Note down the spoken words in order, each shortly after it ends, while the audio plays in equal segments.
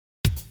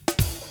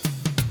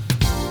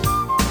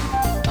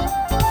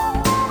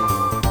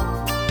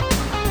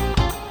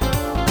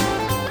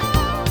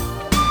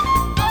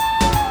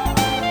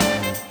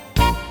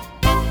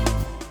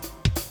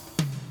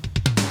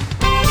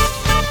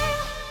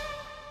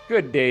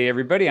Good day,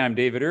 everybody. I'm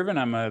David Irvine.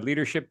 I'm a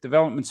leadership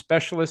development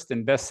specialist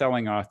and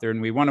best-selling author, and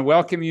we want to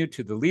welcome you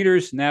to the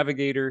Leaders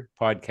Navigator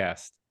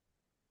podcast.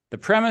 The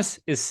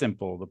premise is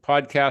simple. The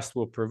podcast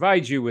will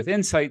provide you with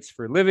insights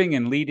for living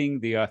and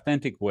leading the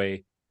authentic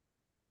way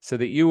so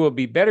that you will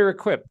be better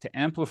equipped to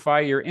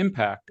amplify your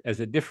impact as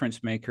a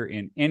difference maker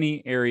in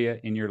any area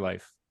in your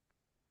life.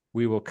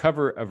 We will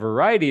cover a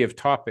variety of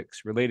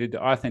topics related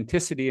to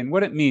authenticity and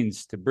what it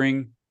means to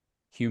bring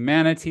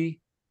humanity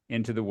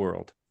into the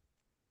world.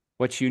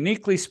 What's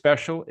uniquely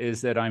special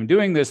is that I'm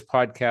doing this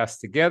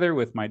podcast together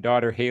with my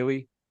daughter,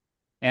 Hayley,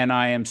 and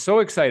I am so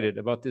excited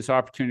about this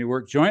opportunity to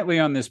work jointly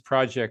on this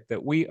project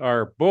that we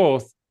are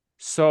both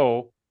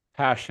so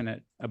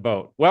passionate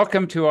about.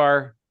 Welcome to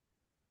our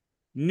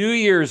New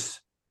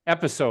Year's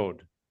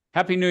episode.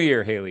 Happy New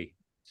Year, Hayley.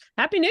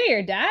 Happy New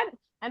Year, Dad.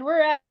 And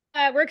we're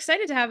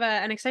excited to have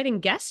an exciting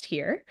guest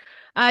here.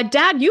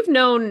 Dad, you've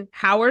known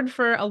Howard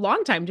for a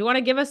long time. Do you want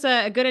to give us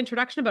a good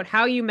introduction about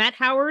how you met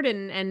Howard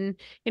and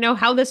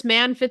how this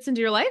man fits into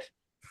your life?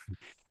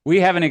 We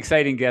have an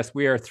exciting guest.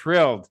 We are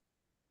thrilled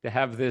to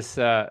have this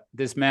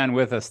man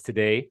with us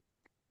today.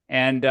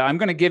 And I'm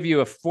going to give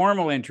you a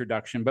formal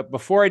introduction. But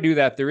before I do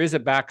that, there is a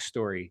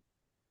backstory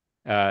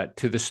to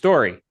the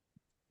story.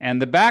 And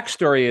the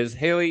backstory is,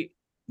 Hayley,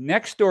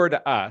 next door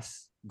to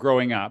us,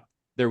 growing up,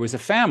 there was a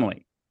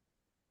family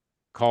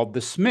called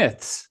the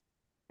Smiths.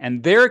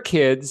 And their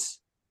kids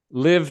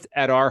lived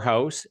at our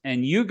house,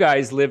 and you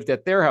guys lived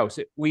at their house.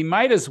 We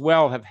might as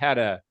well have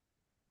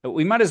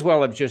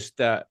just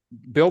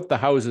built the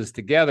houses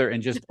together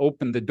and just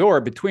opened the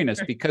door between us,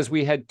 because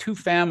we had two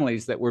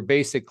families that were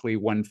basically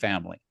one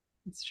family.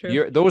 It's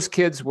true. Those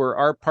kids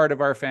were part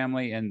of our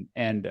family,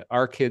 and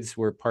our kids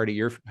were part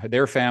of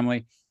their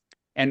family.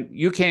 And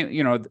you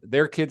came,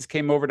 their kids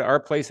came over to our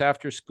place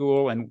after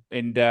school, and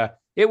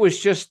it was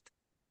just.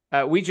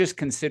 We just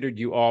considered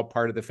you all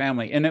part of the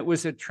family. And it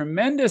was a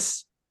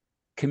tremendous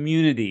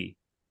community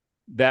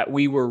that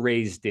we were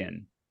raised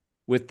in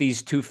with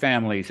these two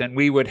families. And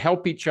we would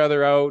help each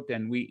other out.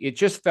 And it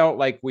just felt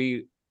like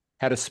we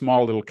had a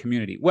small little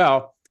community.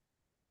 Well,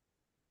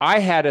 I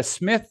had a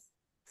Smith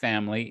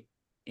family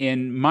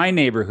in my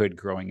neighborhood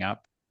growing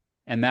up,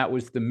 and that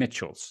was the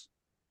Mitchells.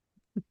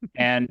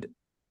 And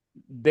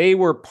they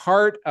were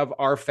part of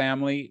our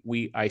family.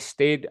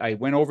 I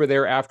went over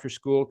there after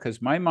school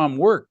because my mom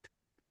worked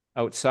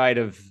outside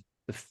of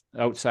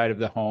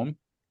the home.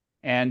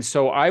 And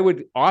so I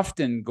would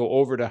often go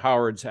over to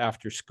Howard's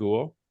after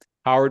school.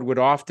 Howard would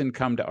often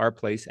come to our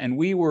place, and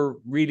we were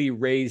really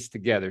raised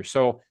together.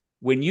 So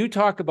when you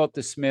talk about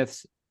the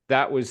Smiths,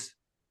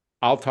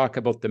 I'll talk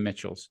about the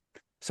Mitchells.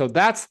 So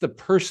that's the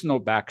personal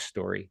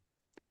backstory.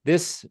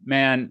 This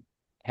man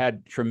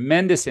had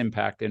tremendous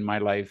impact in my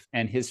life,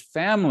 and his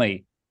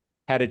family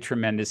had a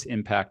tremendous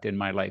impact in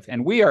my life.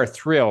 And we are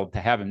thrilled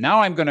to have him.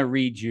 Now I'm going to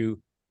read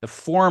you the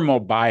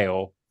formal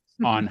bio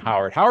on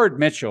Howard. Howard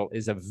Mitchell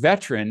is a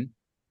veteran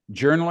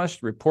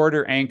journalist,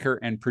 reporter, anchor,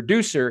 and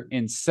producer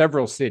in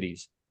several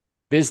cities: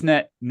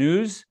 BizNet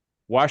News,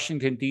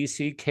 Washington,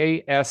 D.C.,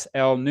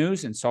 KSL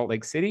News in Salt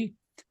Lake City,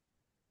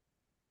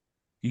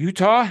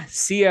 Utah,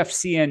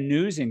 CFCN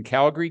News in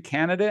Calgary,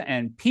 Canada,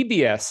 and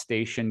PBS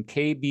station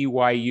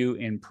KBYU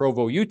in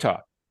Provo,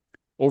 Utah.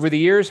 Over the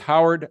years,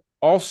 Howard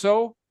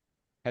also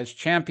has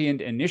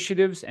championed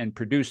initiatives and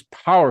produced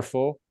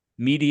powerful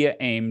media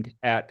aimed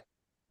at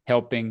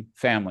helping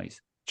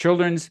families.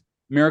 Children's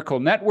Miracle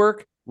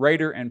Network,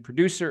 writer and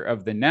producer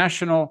of the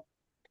National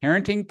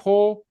Parenting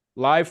Poll,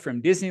 live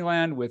from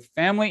Disneyland with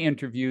family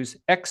interviews,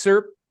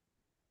 excerpt,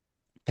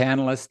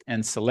 panelists,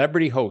 and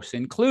celebrity hosts,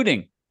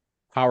 including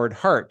Howard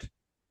Hart,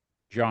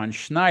 John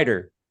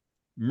Schneider,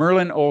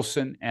 Merlin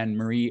Olsen, and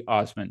Marie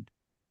Osmond.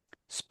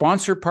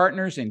 Sponsor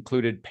partners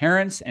included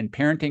Parents and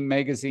Parenting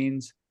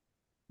Magazines,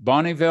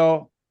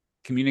 Bonneville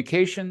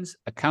Communications,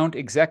 account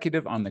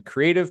executive on the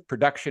creative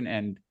production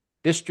and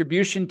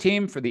distribution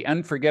team for the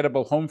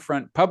unforgettable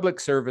Homefront public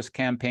service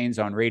campaigns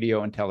on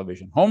radio and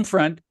television.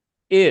 Homefront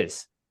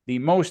is the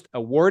most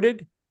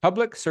awarded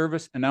public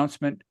service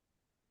announcement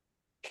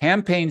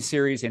campaign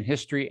series in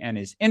history and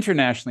is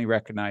internationally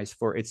recognized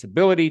for its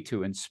ability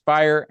to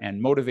inspire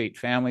and motivate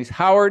families.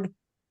 Howard,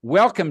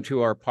 welcome to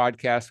our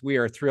podcast. We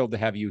are thrilled to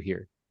have you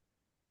here.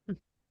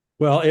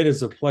 Well, it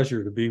is a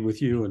pleasure to be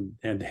with you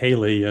and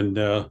Hayley,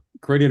 and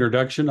great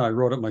introduction. I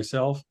wrote it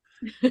myself.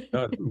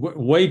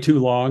 Way too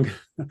long.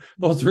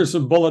 Those are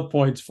some bullet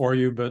points for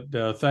you,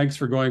 but thanks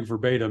for going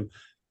verbatim.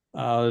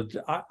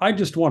 I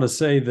just want to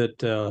say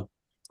that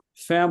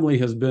family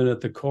has been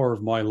at the core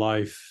of my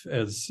life,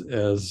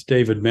 as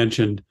David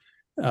mentioned.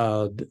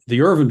 The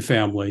Irvine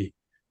family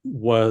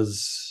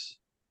was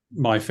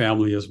my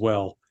family as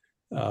well.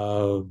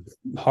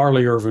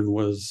 Harley Irvine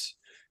was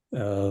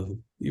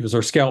he was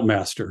our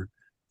scoutmaster.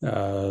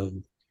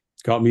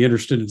 Got me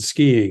interested in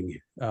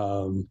skiing.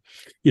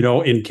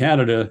 In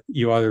Canada,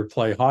 you either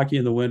play hockey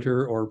in the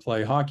winter or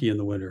play hockey in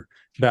the winter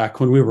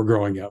back when we were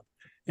growing up.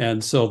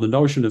 And so the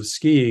notion of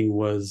skiing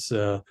was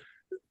a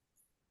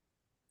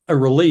a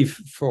relief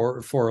for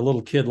a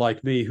little kid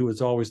like me, who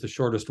was always the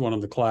shortest one in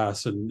the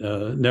class and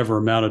never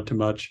amounted to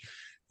much.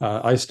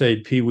 I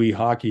stayed pee-wee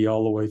hockey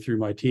all the way through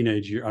my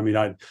teenage year. I mean,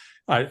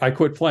 I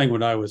quit playing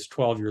when I was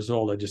 12 years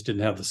old. I just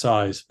didn't have the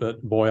size,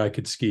 but boy, I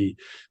could ski.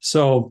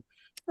 So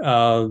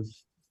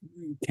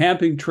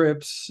camping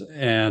trips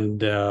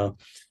and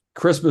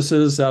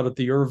Christmases out at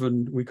the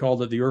Irvine, we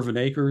called it the Irvine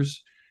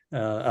Acres,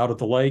 out at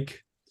the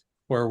lake,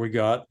 where we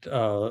got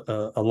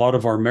a lot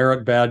of our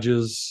merit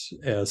badges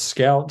as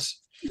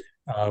scouts.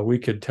 We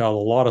could tell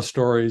a lot of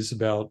stories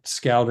about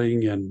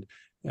scouting and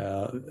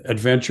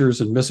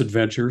adventures and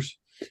misadventures.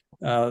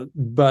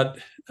 But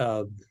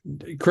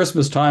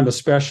Christmas time,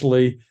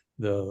 especially,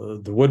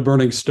 the wood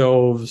burning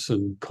stoves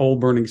and coal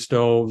burning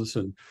stoves,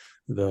 and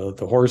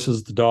the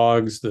horses, the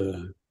dogs,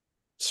 the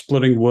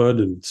splitting wood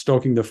and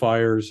stoking the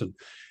fires, and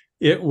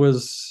it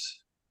was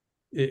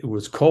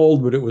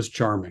cold, but it was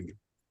charming.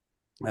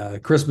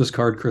 Christmas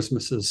card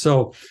Christmases.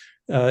 So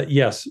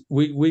yes,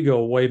 we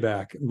go way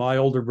back. My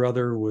older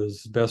brother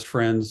was best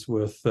friends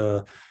with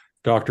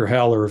Dr.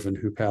 Hal Irvine,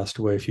 who passed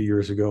away a few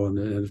years ago, and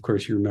of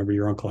course you remember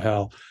your Uncle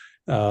Hal.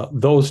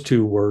 Those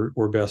two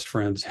were best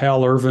friends.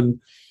 Hal Irvine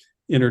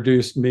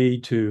introduced me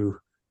to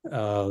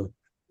a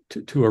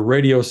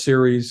radio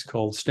series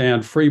called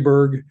Stan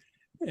Freeberg,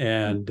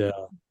 and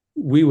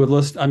we would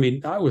listen. I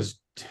mean, I was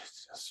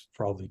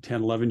probably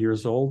 10, 11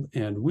 years old,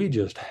 and we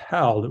just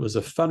howled. It was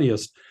the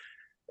funniest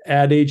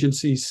ad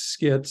agency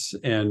skits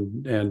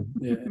and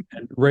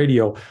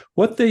radio.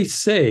 What they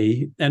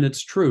say, and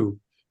it's true,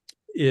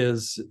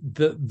 is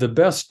the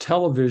best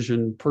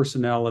television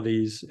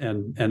personalities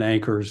and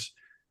anchors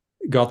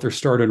got their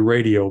start in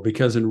radio,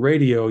 because in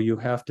radio you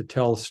have to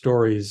tell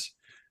stories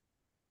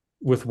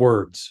with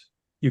words.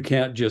 You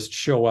can't just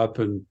show up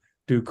and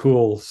do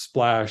cool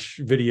splash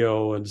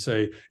video and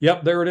say,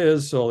 yep, there it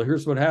is. So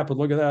here's what happened.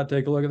 Look at that.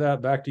 Take a look at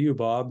that. Back to you,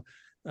 Bob.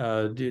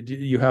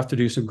 You have to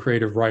do some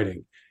creative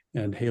writing.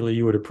 And Hayley,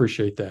 you would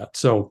appreciate that.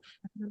 So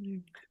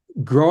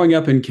growing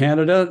up in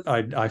Canada,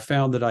 I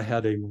found that I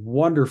had a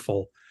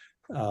wonderful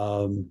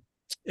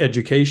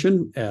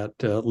education at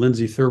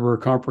Lindsay Thurber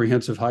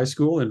Comprehensive High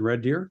School in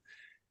Red Deer.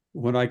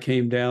 When I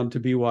came down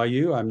to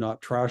BYU, I'm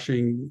not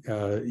trashing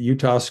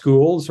Utah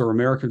schools or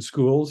American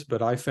schools,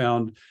 but I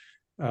found,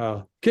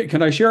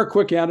 can I share a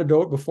quick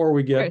anecdote before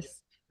we get?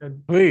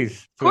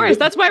 Please. Of course,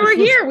 that's why we're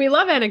here. We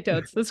love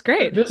anecdotes. That's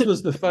great. This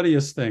was the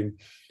funniest thing.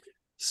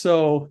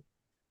 So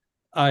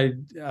I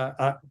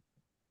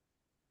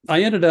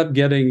ended up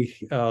getting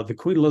the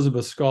Queen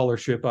Elizabeth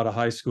Scholarship out of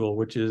high school,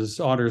 which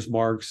is honors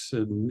marks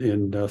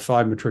in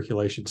 5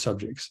 matriculation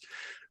subjects,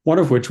 one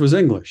of which was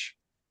English,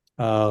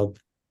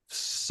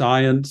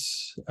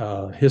 science,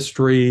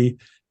 history,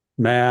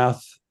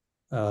 math.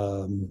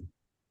 I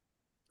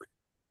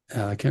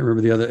can't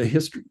remember the other,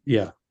 history.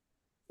 Yeah.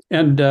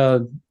 And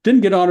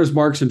didn't get honors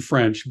marks in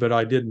French, but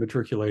I did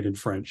matriculate in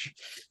French.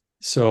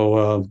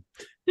 So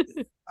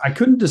I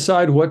couldn't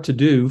decide what to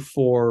do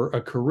for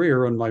a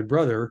career. And my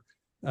brother,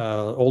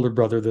 older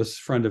brother, this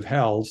friend of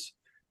Hal's,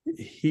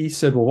 he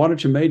said, well, why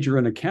don't you major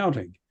in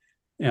accounting?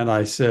 And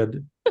I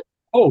said,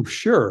 oh,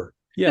 sure.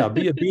 Yeah,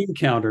 be a bean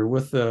counter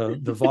with the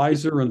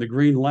visor and the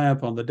green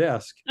lamp on the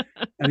desk.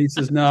 And he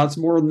says, no, it's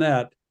more than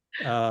that.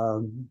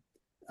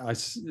 I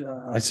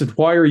said,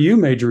 why are you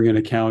majoring in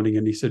accounting?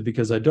 And he said,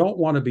 because I don't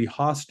want to be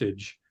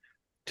hostage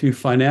to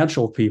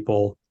financial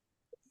people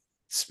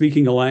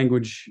speaking a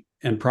language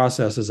and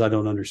processes I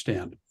don't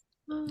understand.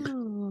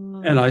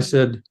 Oh. And I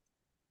said,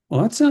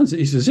 well, that sounds,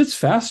 he says, it's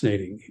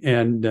fascinating.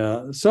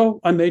 And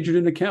so I majored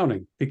in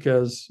accounting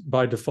because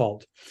by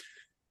default.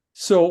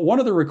 So one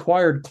of the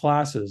required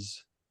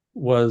classes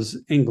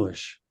was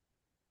English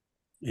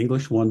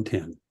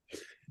 110.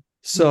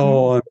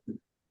 So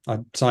I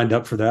signed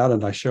up for that,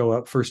 and I show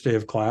up first day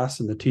of class,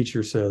 and the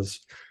teacher says,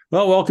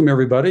 well, welcome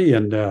everybody.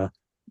 And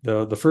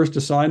the first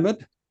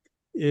assignment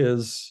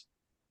is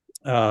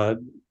what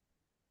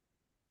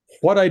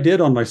I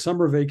did on my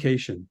summer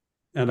vacation.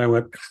 And I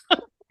went,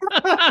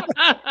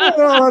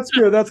 oh, that's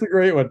good. That's a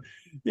great one.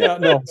 Yeah,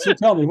 no. So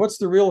tell me, what's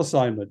the real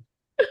assignment?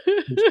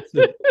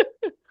 Said,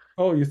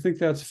 oh, you think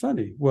that's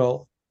funny?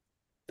 Well,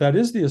 that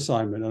is the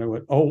assignment. And I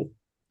went, oh,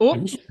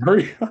 I'm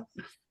sorry.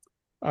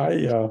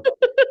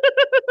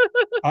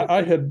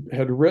 I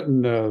had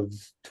written a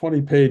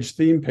 20-page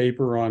theme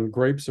paper on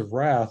Grapes of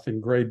Wrath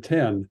in grade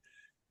 10.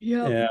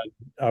 Yeah. And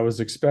I was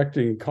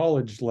expecting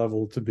college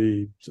level to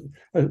be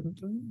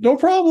no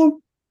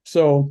problem.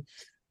 So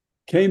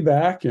came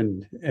back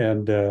and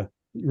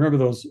remember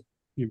those,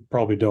 you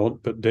probably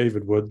don't, but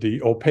David would,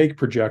 the opaque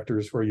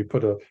projectors where you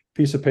put a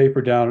piece of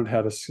paper down and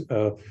had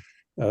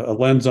a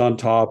lens on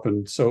top,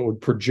 and so it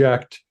would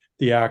project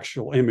the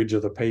actual image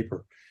of the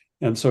paper.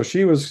 And so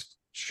she was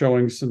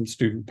showing some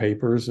student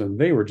papers, and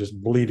they were just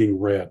bleeding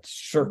red,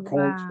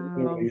 circles,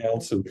 and everything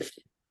else. And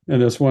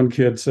this one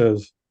kid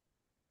says,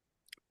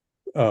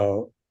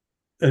 and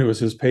it was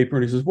his paper,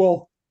 and he says,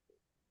 well,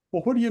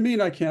 what do you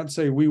mean I can't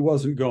say we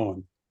wasn't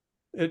going?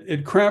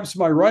 it cramps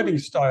my writing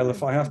style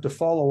if I have to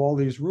follow all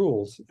these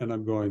rules. And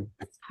I'm going,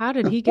 How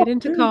did he get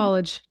into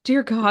college?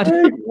 Dear God.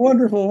 great,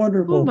 wonderful, Oh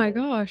wonderful. my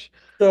gosh.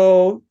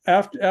 So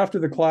after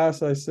the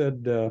class, I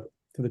said to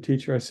the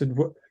teacher, I said,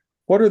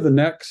 what are the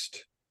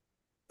next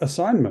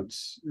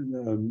assignments?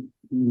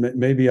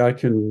 Maybe I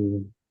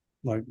can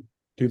like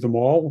do them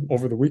all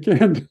over the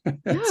weekend.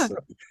 Yeah. So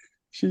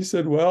she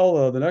said,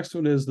 well, the next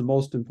one is the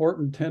most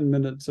important 10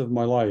 minutes of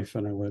my life.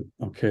 And I went,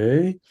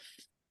 okay.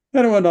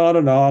 And it went on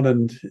and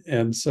on.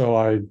 And so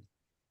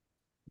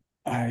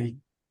I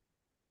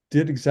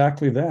did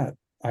exactly that.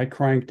 I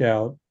cranked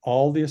out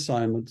all the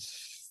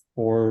assignments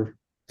for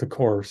the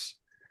course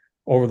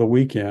over the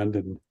weekend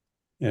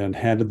and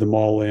handed them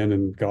all in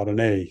and got an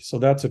A. So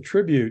that's a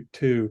tribute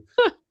to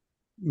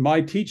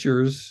my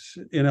teachers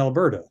in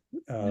Alberta.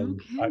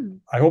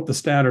 I hope the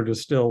standard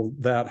is still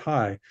that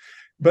high.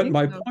 But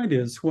my point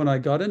is, when I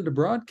got into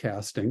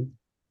broadcasting,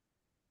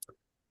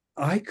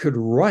 I could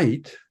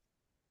write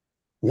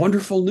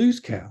wonderful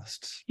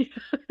newscasts.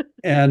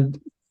 and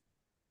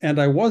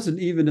I wasn't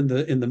even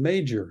in the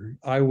major.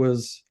 I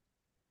was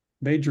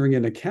majoring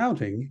in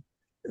accounting,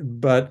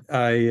 but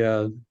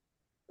I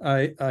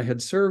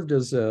had served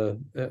as a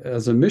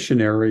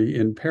missionary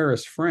in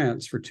Paris,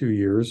 France for 2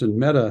 years, and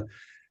met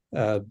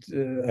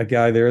a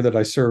guy there that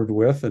I served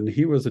with, and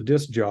he was a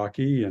disc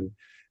jockey.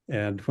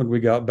 And when we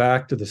got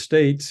back to the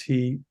States,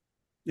 he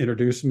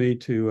introduced me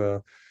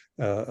to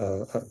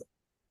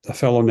a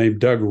fellow named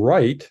Doug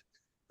Wright,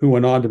 who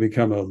went on to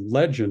become a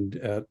legend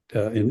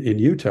in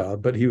Utah,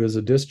 but he was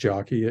a disc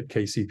jockey at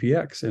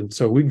KCPX. And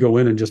so we'd go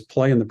in and just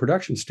play in the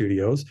production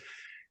studios,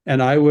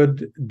 and I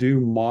would do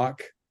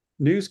mock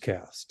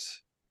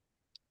newscasts.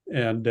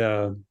 And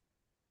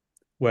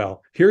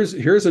well,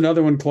 here's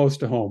another one close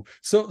to home.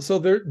 So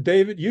there,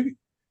 David,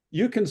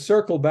 you can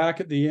circle back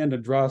at the end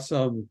and draw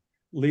some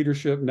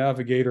leadership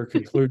navigator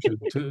conclusion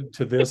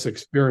to this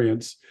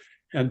experience,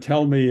 and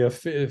tell me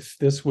if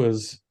this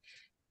was,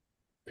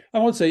 I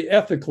won't say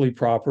ethically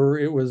proper.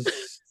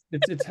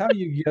 It's how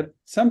you get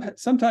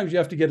sometimes you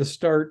have to get a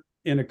start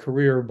in a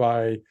career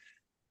by,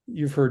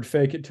 you've heard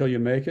fake it till you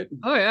make it.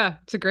 Oh yeah,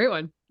 it's a great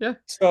one. Yeah.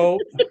 So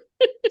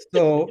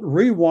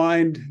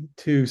rewind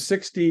to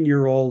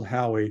 16-year-old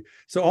Howie.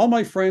 So all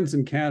my friends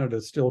in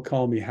Canada still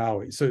call me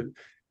Howie. So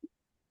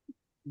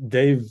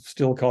Dave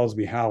still calls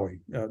me Howie.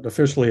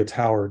 Officially it's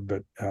Howard,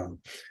 but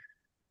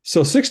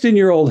so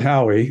 16-year-old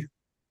Howie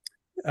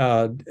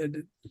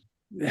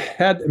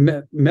had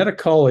met a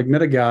colleague,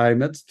 met a guy,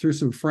 met through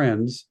some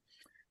friends.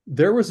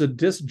 There was a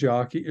disc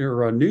jockey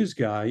or a news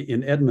guy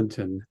in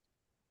Edmonton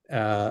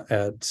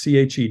at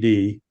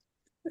CHED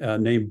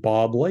named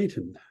Bob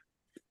Layton.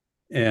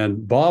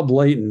 And Bob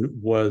Layton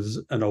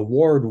was an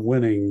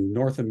award-winning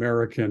North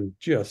American,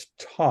 just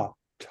top,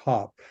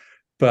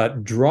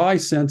 but dry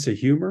sense of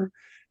humor.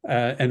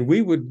 And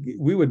we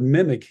would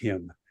mimic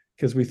him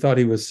because we thought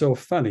he was so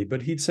funny.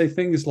 But he'd say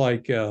things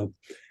like,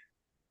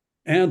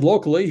 and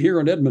locally here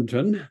in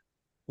Edmonton, a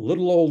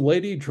little old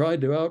lady tried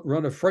to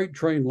outrun a freight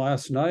train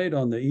last night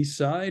on the east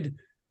side.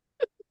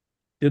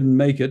 Didn't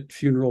make it.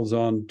 Funerals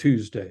on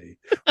Tuesday.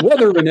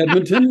 Weather in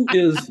Edmonton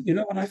is,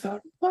 and I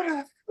thought,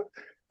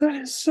 that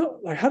is so,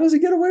 like, how does he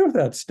get away with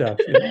that stuff?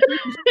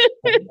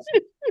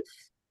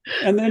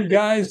 And then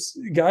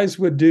guys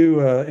would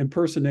do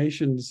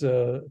impersonations.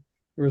 There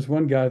was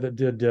one guy that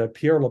did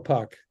Pierre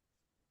Lepuc,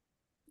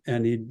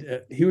 and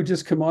he would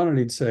just come on and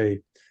he'd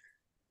say,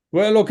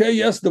 well, okay,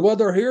 yes, the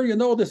weather here,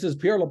 this is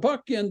Pierre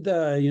Lepuc, and,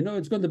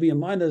 it's going to be a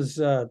minus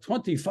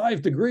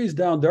 25 degrees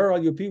down there,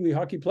 all you Pee Wee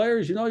hockey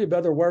players. You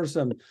better wear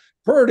some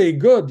pretty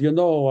good,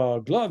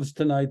 gloves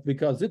tonight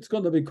because it's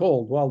going to be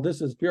cold. Well, this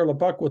is Pierre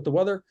Lepuc with the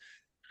weather.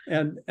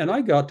 And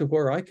I got to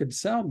where I could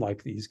sound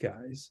like these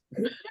guys.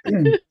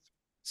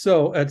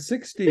 So at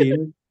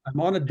 16, I'm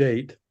on a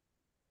date,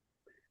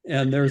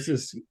 and there's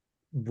this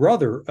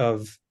brother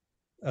of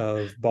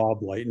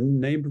Bob Layton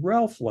named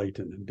Ralph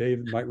Layton. And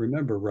David might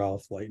remember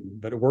Ralph Layton,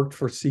 but it worked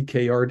for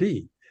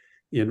CKRD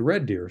in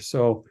Red Deer.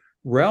 So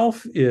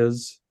Ralph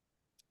is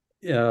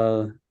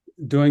doing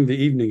the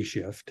evening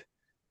shift.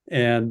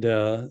 And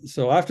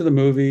so after the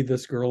movie,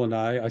 this girl and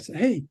I said,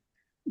 hey,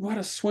 you want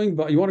to swing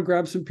by? You want to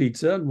grab some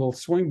pizza? And we'll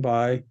swing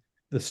by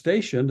the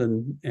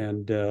station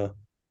and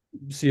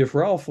see if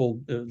Ralph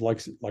will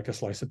like a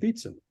slice of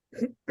pizza.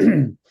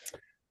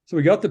 So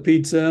we got the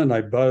pizza, and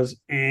I buzz,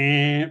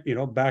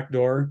 back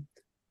door,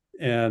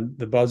 and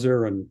the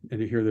buzzer, and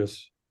you hear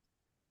this,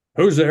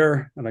 who's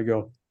there? And I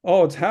go,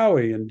 oh, it's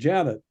Howie and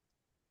Janet.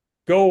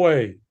 Go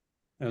away.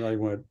 And I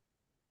went,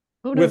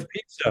 oh, no. With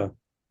pizza.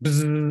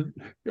 Bzzz,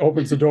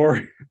 opens the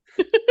door.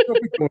 So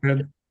we go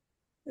in.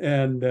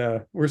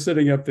 And we're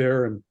sitting up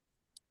there, and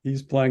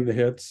he's playing the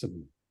hits,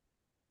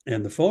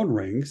 and the phone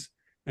rings,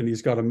 and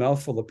he's got a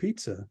mouthful of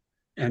pizza,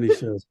 and he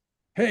says,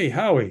 hey,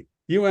 Howie,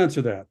 you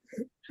answer that.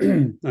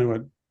 I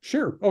went,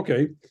 sure,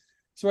 okay.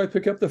 So I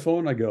pick up the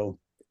phone, I go,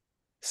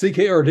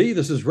 CKRD,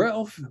 this is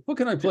Ralph. What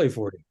can I play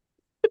for you?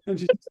 And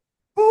she says,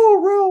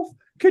 oh, Ralph,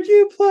 could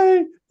you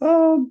play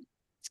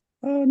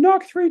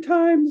Knock Three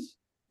Times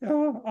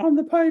on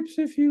the pipes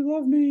if you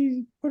love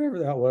me, whatever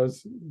that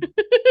was.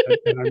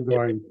 And I'm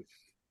going,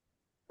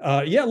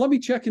 yeah, let me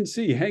check and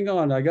see. Hang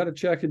on, I got to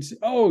check and see.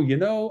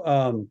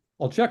 Oh,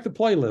 I'll check the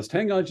playlist.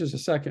 Hang on just a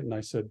second. And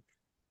I said,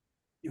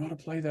 you want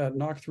to play that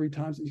Knock Three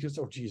Times? And he goes,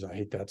 oh, geez, I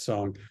hate that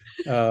song.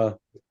 How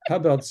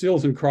about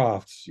Seals and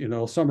Crofts,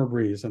 Summer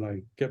Breeze? And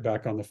I get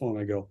back on the phone.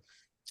 I go,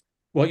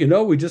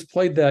 well, we just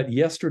played that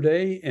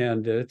yesterday,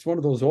 and it's one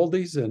of those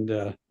oldies,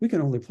 and we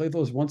can only play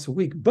those once a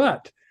week.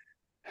 But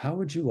how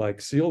would you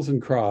like Seals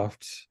and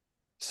Crofts,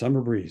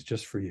 Summer Breeze,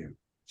 just for you?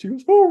 She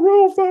goes, oh,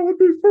 Ralph, that would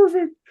be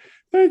perfect.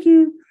 Thank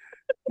you.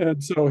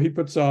 And so he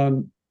puts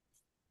on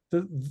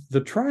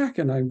the track,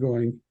 and I'm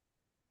going,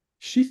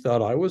 she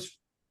thought I was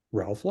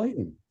Ralph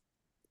Layton.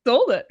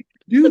 Sold it.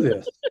 Do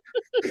this.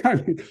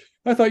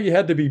 I thought you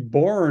had to be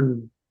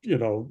born,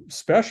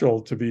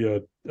 special to be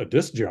a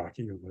disc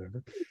jockey or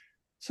whatever.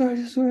 So I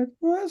just went,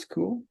 well, that's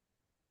cool.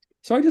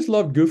 So I just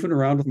loved goofing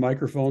around with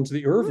microphones.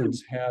 The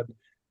Irvines had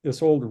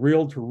this old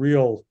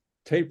reel-to-reel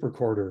tape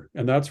recorder,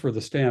 and that's where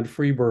the Stan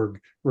Freberg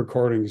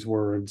recordings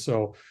were.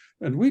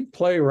 And we'd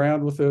play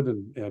around with it,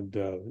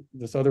 and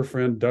this other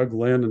friend, Doug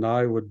Lynn, and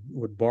I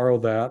would borrow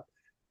that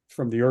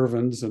from the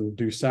Irvines and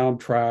do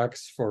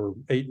soundtracks for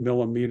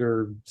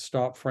 8mm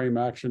stop frame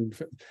action.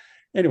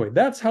 Anyway,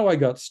 that's how I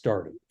got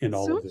started in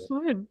all of this.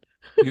 Fun.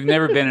 You've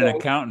never been an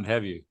accountant,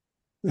 have you?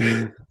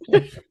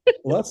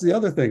 Well, that's the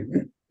other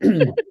thing.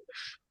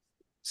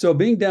 So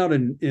being down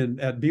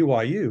at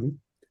BYU,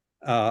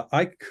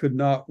 I could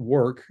not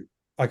work.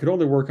 I could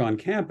only work on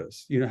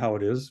campus. You know how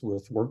it is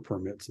with work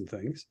permits and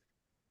things.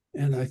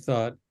 And I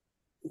thought,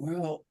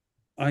 well,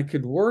 I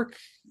could work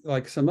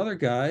like some other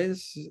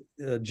guys,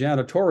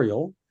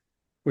 janitorial,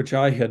 which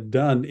I had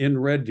done in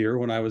Red Deer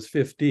when I was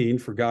 15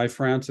 for Guy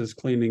Francis,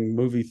 cleaning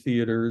movie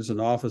theaters and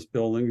office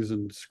buildings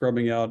and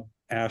scrubbing out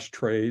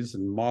ashtrays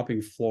and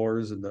mopping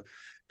floors in the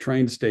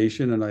train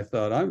station. And I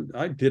thought,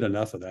 I did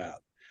enough of that.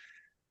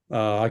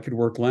 I could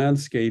work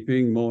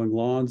landscaping, mowing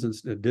lawns,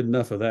 and did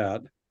enough of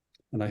that.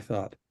 And I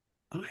thought,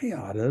 I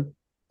ought to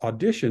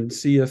audition,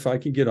 see if I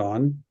could get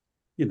on,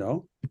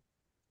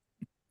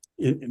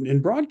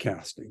 in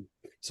broadcasting.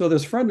 So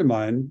this friend of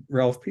mine,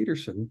 Ralph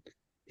Peterson,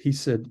 he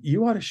said,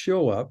 you ought to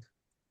show up,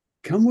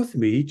 come with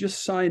me,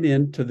 just sign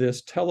in to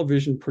this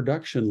television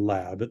production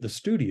lab at the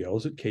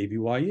studios at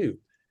KBYU.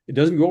 It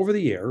doesn't go over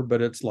the air,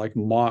 but it's like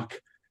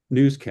mock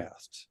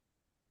newscasts.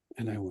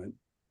 And I went,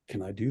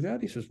 can I do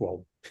that? He says,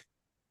 well,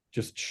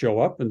 just show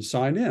up and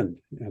sign in.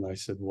 And I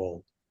said,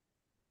 well,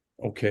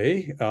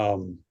 okay.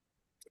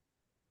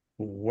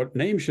 What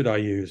name should I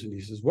use? And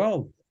he says,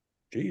 well,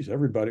 geez,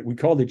 everybody, we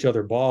called each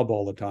other Bob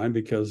all the time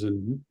because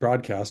in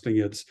broadcasting,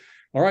 it's,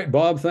 all right,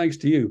 Bob, thanks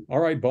to you.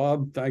 All right,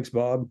 Bob, thanks,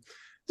 Bob.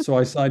 So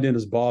I signed in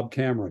as Bob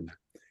Cameron.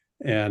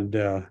 And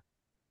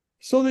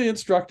so the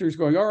instructor's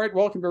going, all right,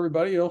 welcome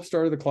everybody,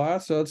 started the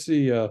class. So let's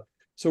see.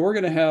 So we're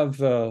going to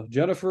have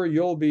Jennifer,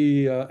 you'll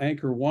be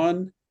anchor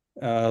 1,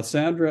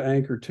 Sandra,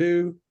 anchor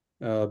 2,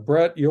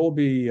 Brett, you'll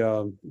be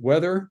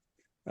weather.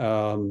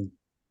 Let's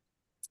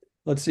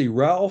see,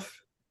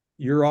 Ralph,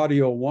 you're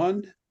audio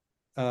 1.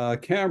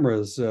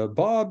 Cameras,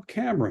 Bob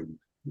Cameron.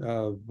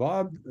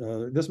 Bob,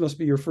 this must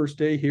be your first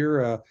day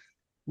here.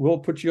 We'll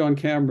put you on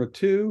camera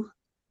 2,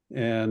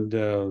 and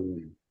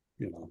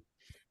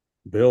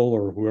Bill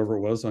or whoever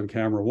it was on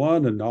camera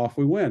 1, and off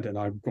we went. And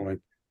I'm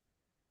going,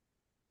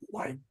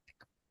 like,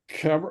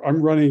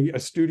 I'm running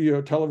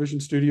a television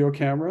studio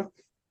camera,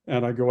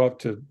 and I go up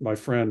to my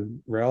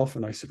friend Ralph,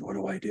 and I said, what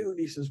do I do? And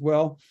he says,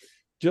 well,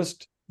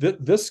 just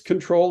this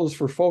control is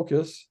for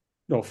focus.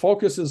 No,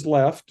 focus is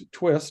left,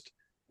 twist,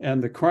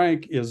 and the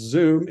crank is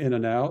zoom in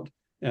and out,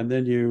 and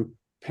then you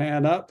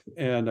pan up,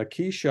 and a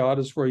key shot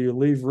is where you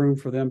leave room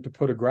for them to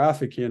put a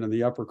graphic in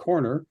the upper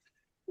corner,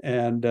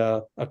 and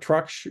a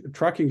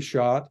trucking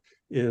shot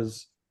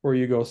is where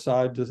you go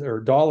side to, or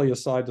dolly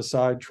is side to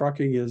side,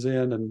 trucking is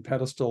in, and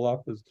pedestal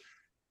up is,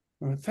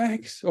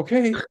 thanks,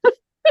 okay.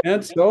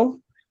 And so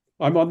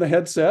I'm on the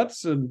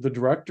headsets, and the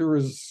director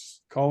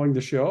is calling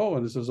the show,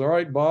 and it says, all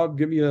right, Bob,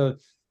 give me a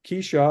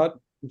key shot.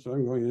 So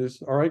I'm going,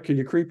 all right, can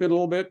you creep in a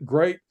little bit?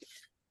 Great.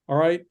 All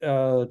right,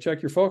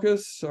 check your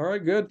focus. All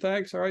right, good,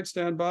 thanks. All right,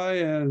 stand by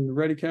and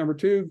ready, camera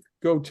 2,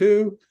 go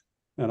 2.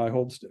 And I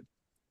hold still.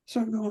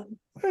 So I'm going,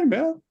 hey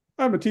man,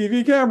 I'm a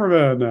TV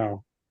cameraman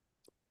now.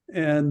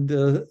 And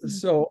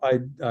so I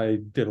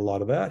did a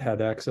lot of that, had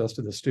access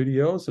to the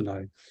studios, and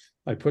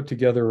I put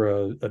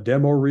together a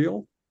demo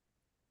reel,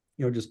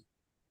 just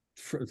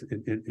at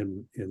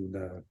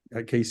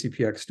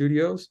KCPX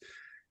Studios,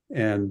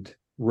 and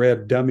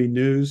read dummy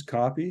news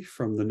copy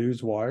from the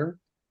Newswire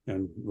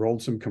and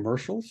rolled some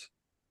commercials,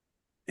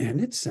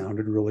 and it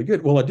sounded really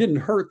good. Well, it didn't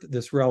hurt that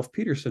this Ralph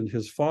Peterson,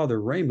 his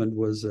father Raymond,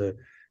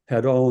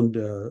 had owned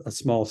a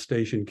small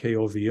station,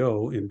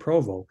 KOVO, in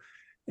Provo,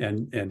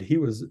 and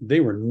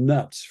they were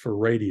nuts for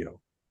radio,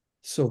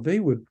 so they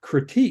would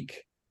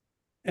critique,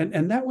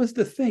 and that was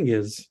the thing,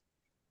 is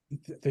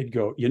they'd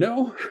go,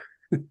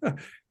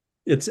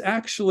 it's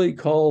actually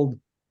called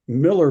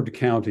Millard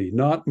County,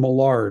 not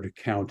Millard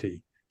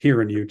County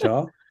here in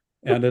Utah.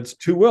 and it's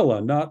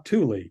Tooele, not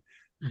Thule.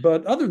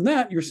 But other than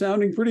that, you're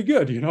sounding pretty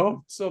good, you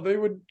know? So they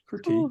would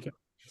critique.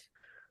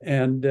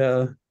 And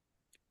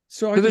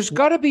so there's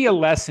got to be a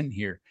lesson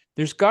here.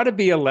 There's got to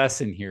be a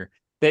lesson here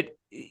that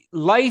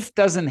life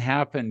doesn't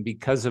happen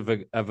because of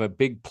a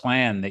big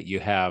plan that you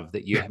have,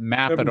 that you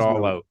map it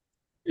all out.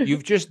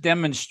 You've just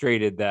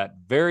demonstrated that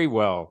very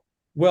well.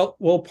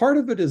 Well, part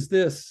of it is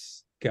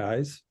this,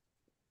 guys,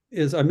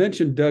 is I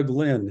mentioned Doug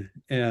Lynn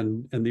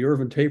and the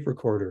Irvine tape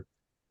recorder.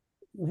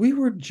 We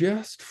were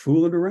just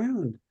fooling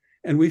around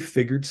and we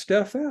figured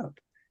stuff out.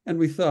 And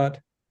we thought,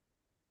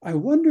 I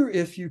wonder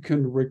if you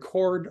can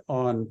record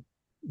on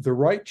the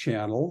right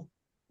channel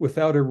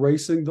without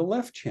erasing the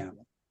left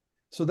channel.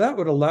 So that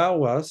would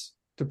allow us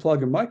to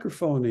plug a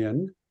microphone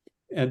in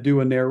and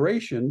do a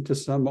narration to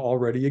some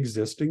already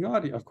existing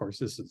audio. Of course,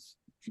 this is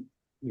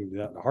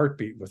that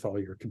heartbeat with all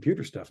your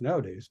computer stuff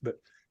nowadays, but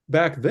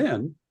back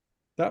then,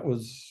 that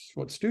was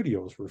what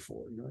studios were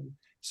for. Right?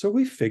 So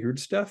we figured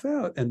stuff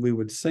out, and we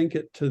would sync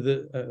it to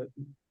the,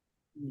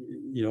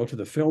 to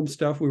the film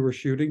stuff we were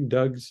shooting.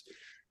 Doug's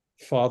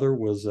father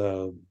was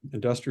a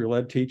industrial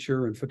ed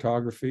teacher in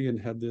photography and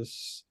had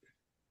this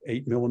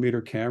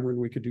 8mm camera,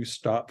 and we could do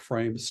stop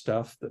frame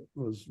stuff that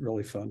was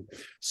really fun.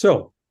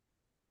 So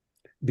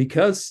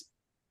because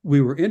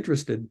we were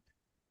interested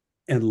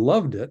and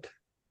loved it,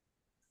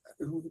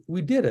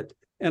 we did it.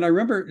 And I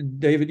remember,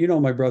 David, you know,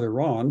 my brother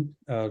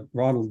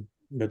Ronald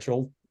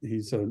Mitchell,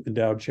 he's an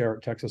endowed chair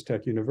at Texas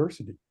Tech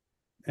University.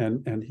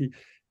 And he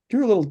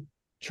drew a little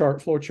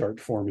flow chart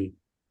for me.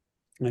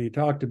 And he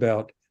talked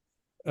about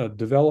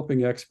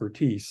developing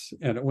expertise.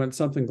 And it went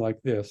something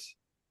like this.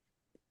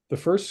 The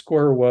first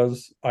square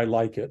was, I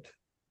like it,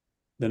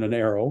 then an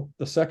arrow.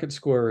 The second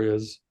square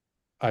is,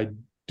 I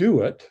do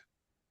it,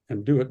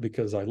 and do it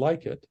because I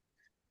like it.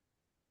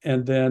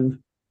 And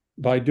then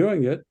by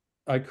doing it,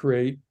 I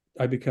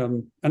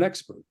become an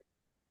expert.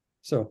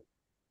 So,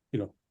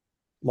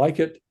 like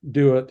it,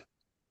 do it,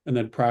 and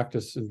then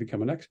practice and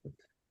become an expert.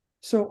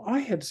 So I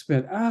had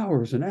spent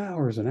hours and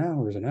hours and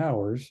hours and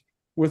hours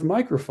with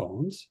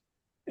microphones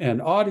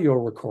and audio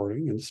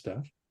recording and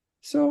stuff.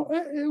 So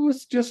it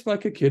was just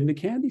like a kid in a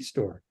candy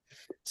store.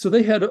 So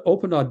they had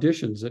open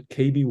auditions at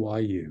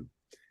KBYU.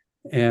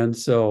 And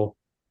so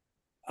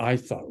I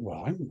thought,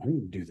 well, I'm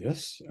going to do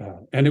this.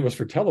 And it was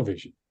for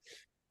television.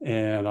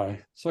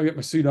 And so I get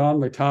my suit on,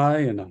 my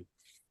tie, and I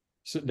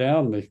sit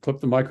down, and they clip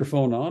the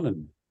microphone on,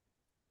 and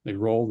they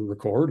roll and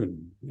record,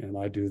 and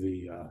I do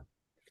the,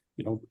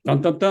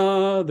 dun, dun,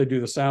 dun, they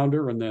do the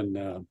sounder, and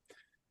then,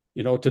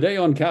 today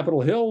on Capitol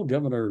Hill,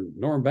 Governor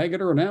Norm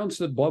Bangerter announced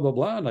that blah, blah,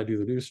 blah, and I do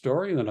the news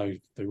story, and then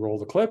they roll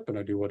the clip, and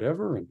I do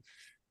whatever, and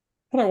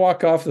I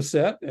walk off the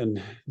set,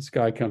 and this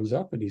guy comes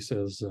up, and he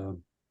says, that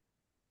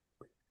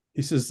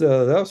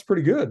was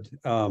pretty good.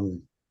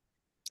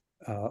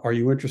 Are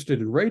you interested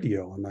in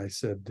radio? And I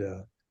said,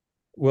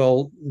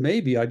 well,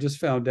 maybe. I just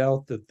found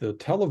out that the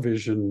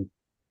television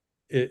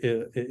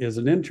is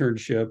an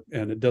internship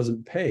and it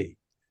doesn't pay.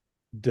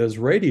 Does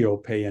radio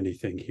pay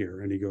anything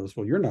here? And he goes,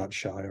 well, you're not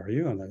shy, are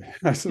you? And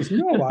I says,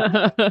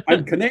 no,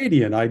 I'm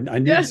Canadian. I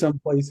need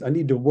someplace. I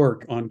need to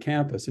work on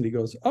campus. And he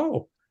goes,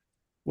 oh,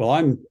 well,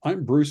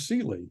 I'm Bruce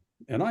Seeley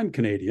and I'm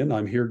Canadian.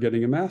 I'm here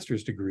getting a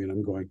master's degree. And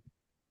I'm going,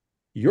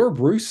 you're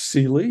Bruce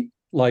Seeley,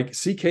 like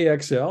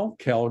CKXL,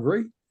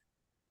 Calgary?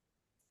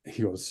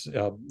 He goes,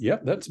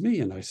 yep, that's me.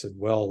 And I said,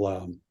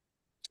 well,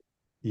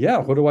 yeah,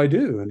 what do I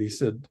do? And he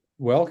said,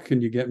 well,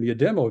 can you get me a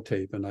demo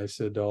tape? And I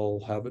said,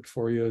 I'll have it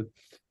for you,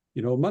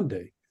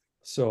 Monday.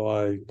 So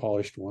I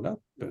polished one up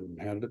and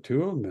handed it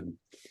to him.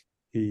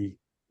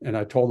 And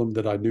I told him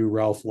that I knew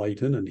Ralph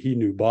Layton and he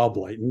knew Bob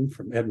Layton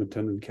from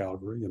Edmonton and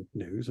Calgary and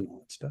news and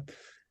all that stuff.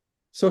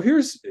 So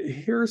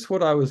here's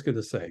what I was going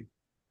to say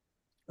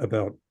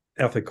about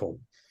ethical.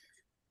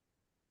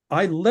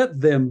 I let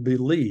them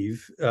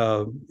believe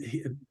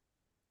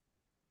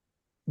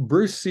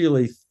Bruce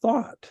Seeley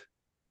thought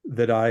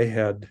that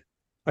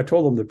I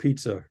told him the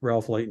pizza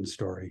Ralph Layton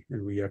story,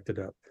 and we yucked it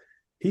up.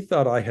 He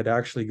thought I had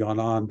actually gone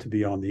on to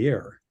be on the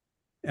air,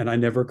 and I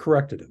never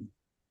corrected him.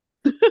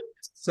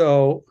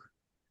 So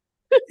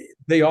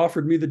they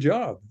offered me the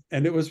job,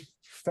 and it was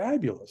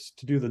fabulous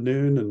to do the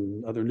noon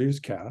and other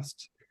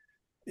newscasts,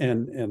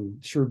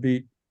 and sure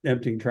beat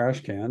emptying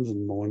trash cans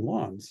and mowing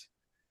lawns.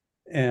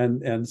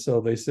 And so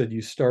they said,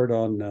 you start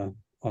on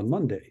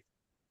Monday,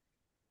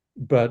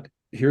 but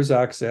here's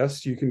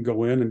access. You can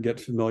go in and get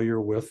familiar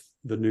with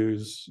the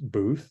news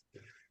booth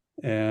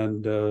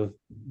and the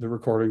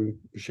recording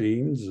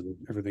machines and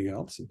everything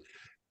else. And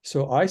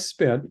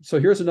so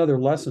here's another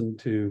lesson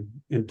to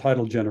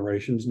entitled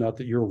generations, not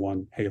that you're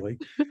one, Hayley,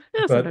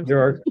 but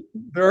there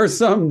are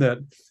some that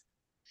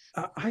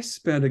I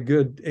spent a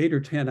good 8 or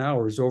 10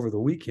 hours over the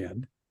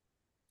weekend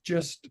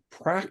just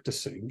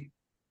practicing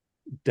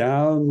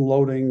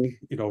downloading,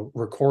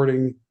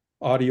 recording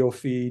audio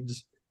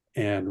feeds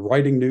and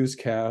writing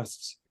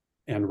newscasts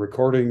and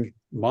recording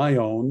my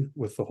own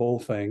with the whole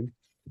thing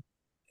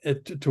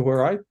to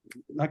where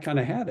I kind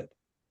of had it.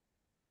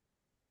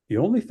 The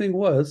only thing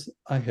was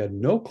I had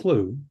no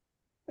clue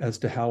as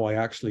to how I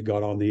actually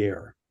got on the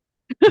air.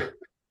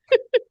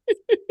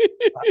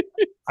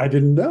 I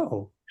didn't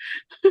know.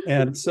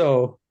 And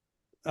so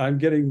I'm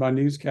getting my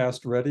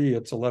newscast ready.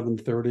 It's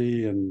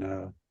 11:30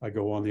 and I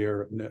go on the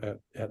air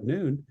at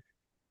noon,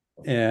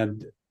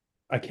 and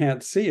I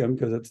can't see him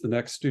because it's the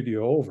next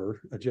studio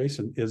over.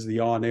 Adjacent is the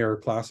on-air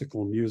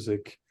classical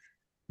music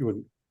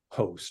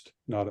host,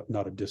 not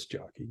a disc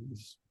jockey.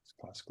 He's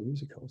classical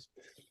music host.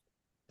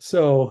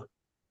 So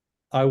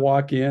I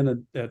walk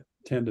in at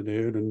 10 to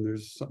noon and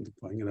there's something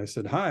playing. And I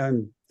said, "Hi,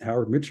 I'm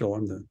Howard Mitchell.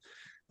 I'm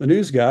the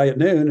news guy at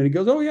noon." And he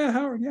goes, "Oh yeah,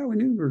 Howard. Yeah, we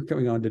knew you were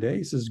coming on today."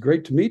 He says,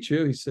 "Great to meet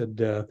you." He said,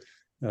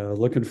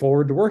 "Looking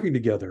forward to working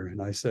together."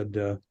 And I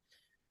said,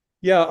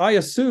 "Yeah, I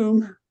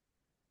assume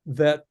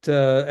that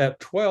at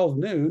 12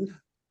 noon,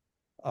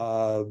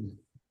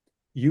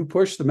 you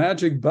push the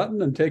magic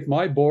button and take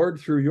my board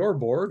through your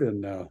board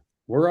and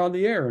we're on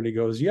the air." And he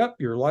goes, "Yep,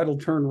 your light will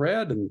turn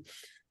red and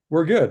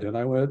we're good." And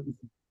I went,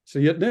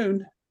 "See you at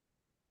noon."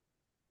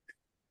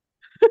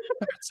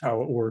 That's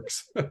how it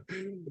works.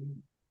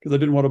 Because I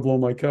didn't want to blow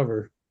my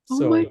cover.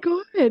 Oh my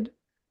God.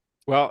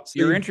 Well,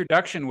 your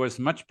introduction was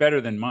much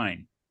better than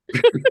mine.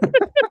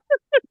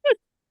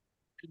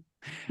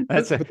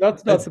 That's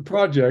not the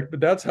project, but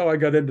that's how I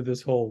got into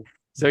this whole.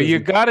 So you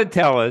got to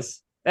tell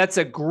us. That's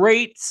a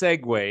great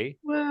segue.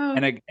 Wow.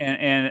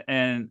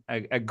 And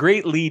a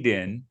great lead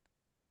in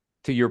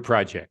to your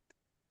project.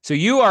 So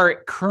you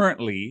are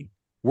currently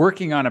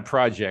working on a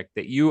project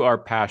that you are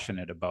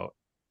passionate about.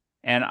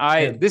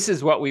 And this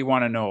is what we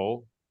want to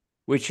know,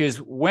 which is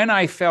When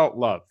I Felt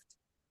Loved.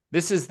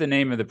 This is the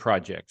name of the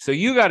project. So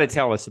you got to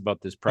tell us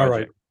about this project. All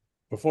right.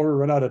 Before we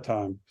run out of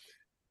time.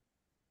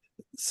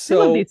 I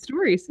love these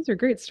stories. These are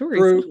great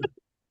stories.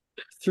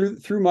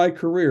 Through my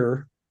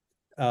career,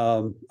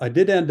 I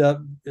did end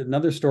up,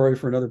 another story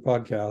for another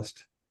podcast,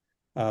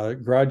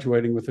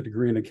 graduating with a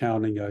degree in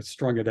accounting. I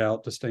strung it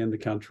out to stay in the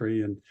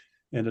country and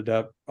ended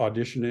up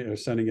auditioning or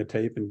sending a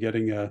tape and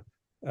getting a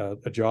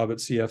job at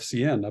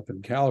CFCN up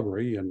in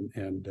Calgary.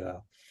 And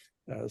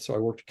so I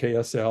worked at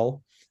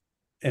KSL.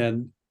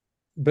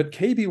 But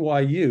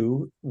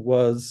KBYU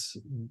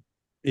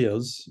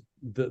is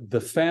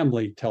the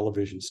family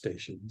television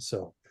station.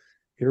 So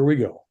here we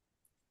go.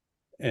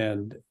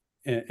 And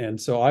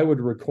so I would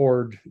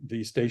record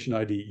the station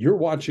ID. "You're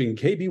watching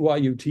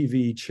KBYU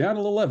TV,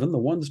 Channel 11, the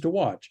ones to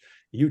watch,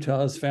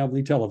 Utah's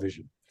family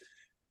television."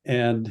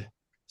 And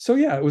so,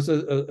 yeah, it was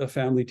a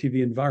family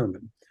TV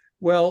environment.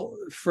 Well,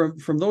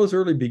 from those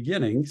early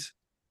beginnings,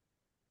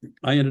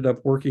 I ended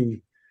up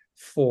working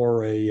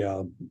for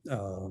a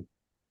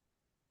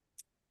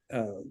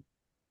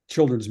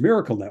Children's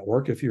Miracle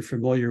Network. If you're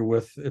familiar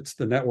with, it's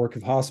the network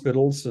of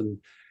hospitals and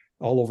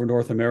all over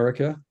North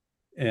America.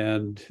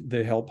 And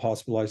they help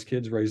hospitalized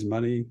kids raise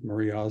money.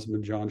 Marie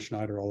Osmond, John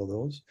Schneider, all of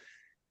those.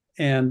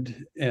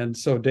 And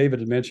so David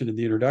had mentioned in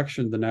the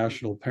introduction the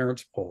National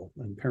Parents Poll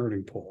and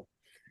Parenting Poll.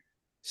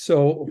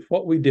 So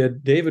what we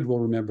did, David will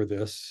remember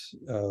this,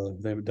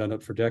 they haven't done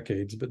it for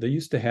decades, but they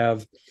used to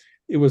have,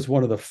 it was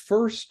one of the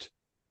first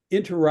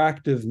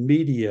interactive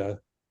media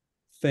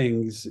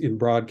things in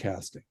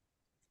broadcasting.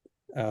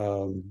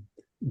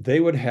 They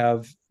would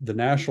have the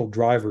National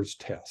Driver's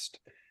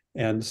Test.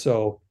 And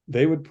so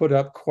they would put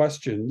up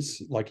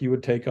questions like you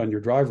would take on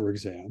your driver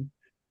exam,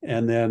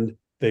 and then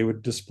they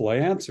would display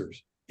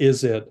answers.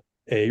 Is it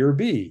A or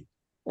B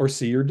or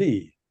C or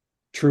D,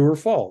 true or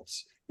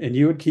false? And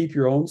you would keep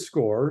your own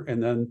score,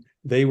 and then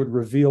they would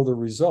reveal the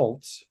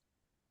results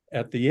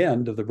at the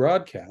end of the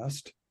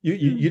broadcast.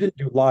 You didn't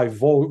do live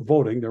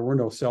voting. There were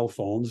no cell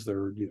phones. There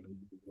were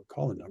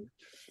calling numbers.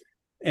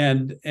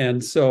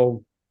 And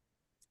so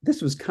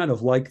this was kind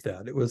of like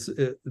that. It was,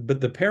 but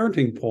the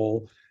parenting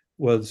poll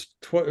was,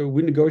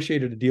 we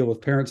negotiated a deal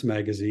with Parents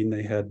Magazine.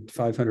 They had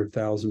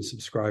 500,000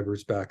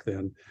 subscribers back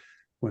then,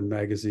 when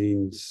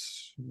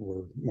magazines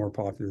were more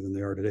popular than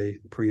they are today,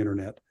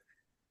 pre-internet.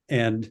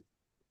 And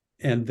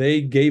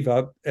they gave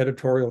up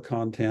editorial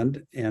content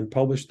and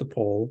published the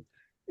poll.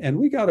 And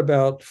we got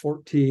about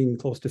 14,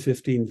 close to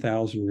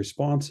 15,000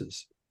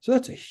 responses. So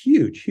that's a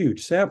huge,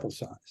 huge sample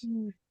size.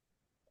 Mm.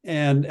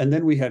 And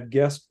then we had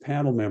guest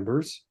panel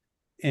members,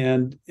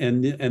 and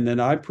then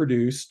I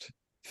produced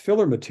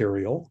filler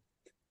material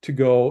to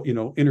go,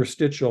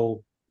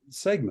 interstitial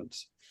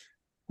segments,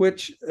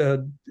 which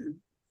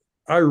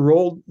I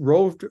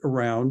roved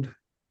around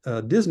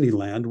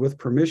Disneyland with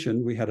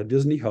permission. We had a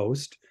Disney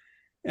host,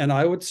 and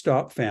I would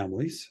stop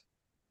families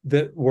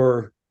that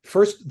were,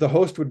 first the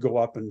host would go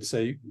up and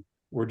say,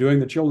 "We're doing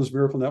the Children's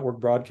Miracle Network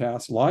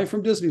broadcast live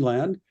from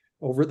Disneyland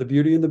over at the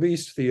Beauty and the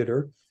Beast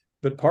Theater.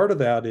 But part of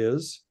that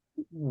is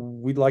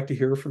we'd like to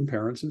hear from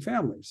parents and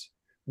families.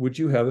 Would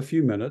you have a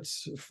few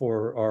minutes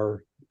for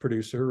our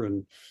producer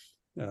and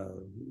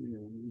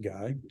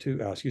guy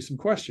to ask you some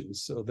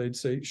questions?" So they'd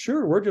say,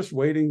 "Sure, we're just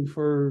waiting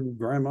for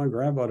grandma and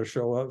grandpa to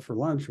show up for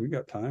lunch. We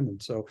got time."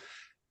 And so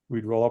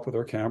we'd roll up with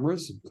our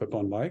cameras and clip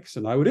on mics,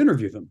 and I would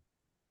interview them.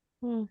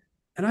 Mm.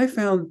 And I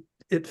found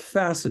it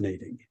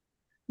fascinating.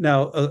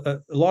 Now,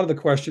 a lot of the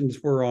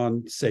questions were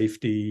on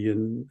safety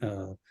and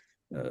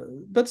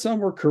but some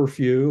were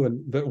curfew.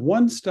 But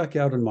one stuck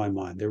out in my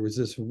mind. There was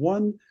this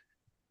one,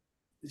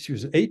 she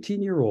was an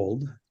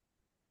 18-year-old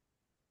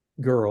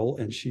girl,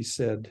 and she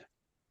said,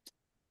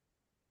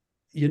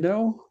 you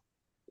know,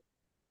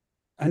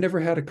 I never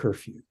had a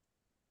curfew.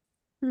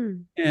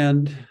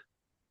 And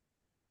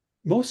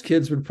most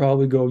kids would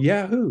probably go,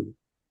 Yahoo,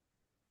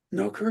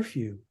 no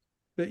curfew.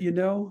 But you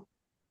know,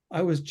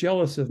 I was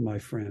jealous of my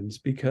friends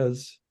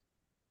because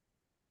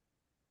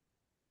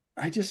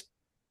I just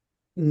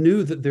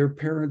knew that their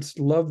parents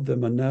loved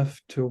them enough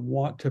to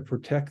want to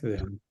protect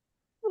them.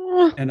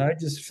 And I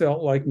just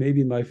felt like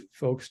maybe my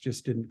folks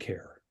just didn't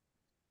care.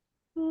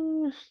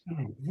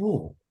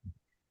 Oh,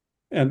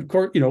 and of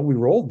course, you know, we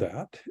rolled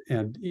that,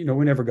 and you know,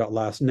 we never got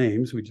last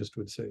names. We just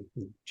would say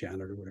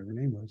Janet or whatever her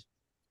name was.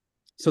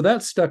 So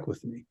that stuck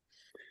with me.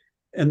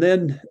 And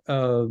then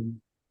a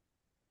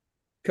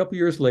couple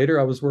years later,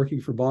 I was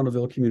working for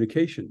Bonneville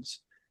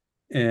Communications,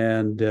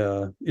 and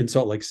in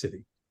Salt Lake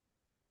City,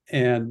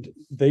 and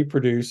they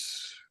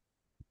produce.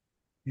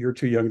 You're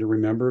too young to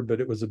remember, but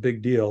it was a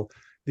big deal.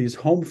 These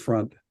home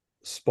front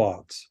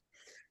spots.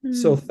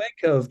 So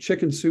think of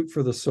Chicken Soup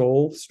for the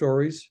Soul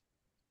stories,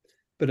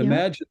 but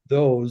imagine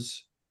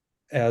those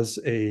as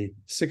a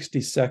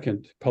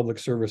 60-second public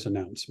service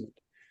announcement.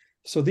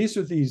 So these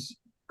are these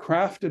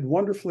crafted,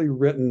 wonderfully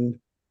written,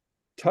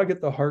 tug at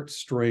the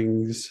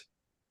heartstrings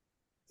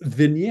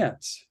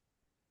vignettes.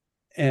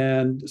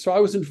 And so I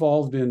was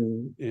involved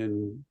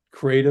in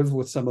creative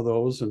with some of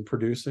those and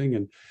producing,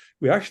 and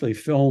we actually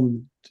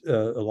filmed a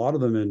lot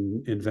of them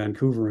in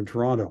Vancouver and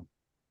Toronto.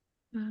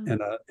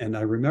 And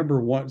I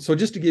remember one. So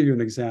just to give you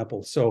an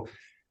example, so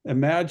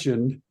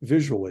imagine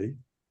visually,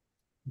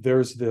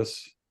 there's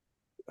this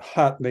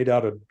hut made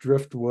out of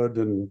driftwood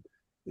and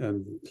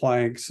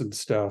planks and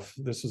stuff.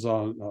 This is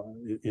on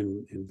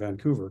in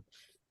Vancouver,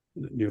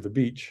 near the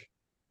beach,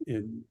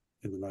 in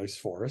the nice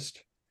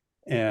forest.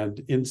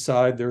 And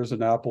inside there's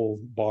an apple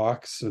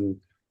box and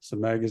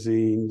some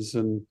magazines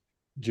and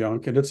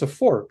junk, and it's a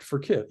fort for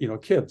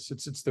kids.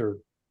 It's their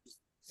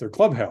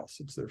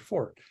clubhouse. It's their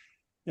fort.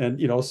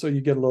 And, you know, so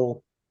you get a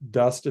little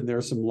dust and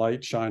there's some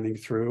light shining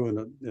through,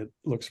 and it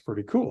looks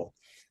pretty cool.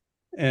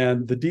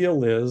 And the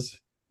deal is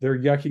they're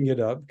yucking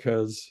it up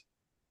because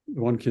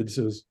one kid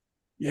says,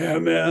 yeah,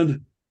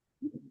 man,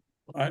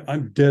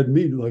 I'm dead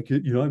meat. Like,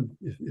 you know,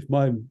 if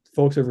my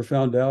folks ever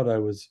found out I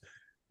was,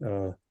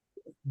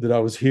 that I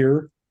was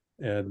here,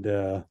 and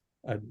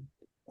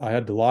I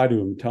had to lie to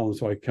him, tell him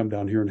so I could come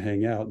down here and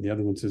hang out. And the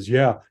other one says,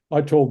 yeah, I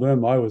told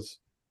them I was,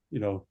 you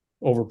know,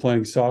 over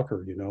playing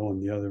soccer, you know,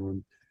 and the other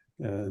one,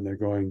 and they're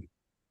going,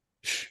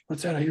 shh,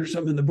 what's that? I hear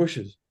something in the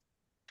bushes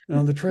and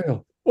on the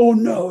trail. Oh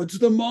no, it's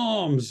the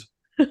moms,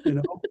 you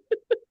know.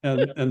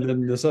 and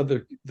then this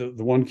other, the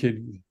one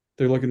kid,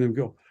 they're looking at him and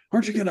go,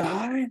 aren't you gonna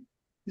hide?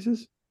 He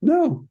says,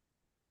 no,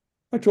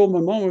 I told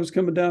my mom I was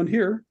coming down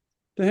here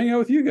to hang out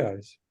with you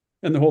guys.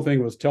 And the whole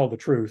thing was tell the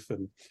truth.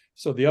 And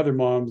so the other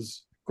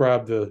moms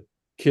grab the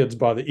kids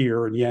by the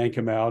ear and yank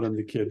him out, and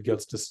the kid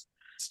gets to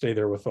stay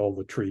there with all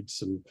the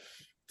treats and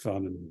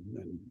fun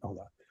and all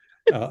that.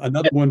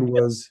 Another one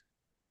was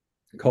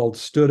called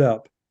Stood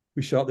Up.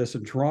 We shot this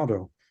in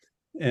Toronto,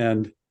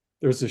 and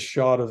there's a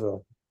shot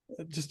of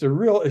just a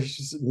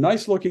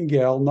nice looking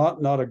gal,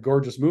 not a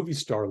gorgeous movie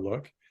star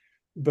look,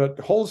 but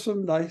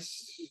wholesome,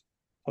 nice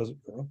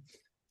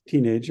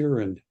teenager,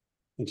 and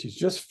she's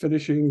just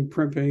finishing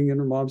primping, and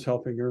her mom's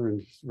helping her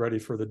and ready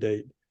for the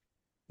date.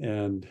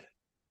 And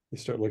they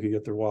start looking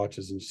at their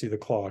watches and see the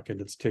clock, and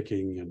it's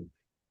ticking, and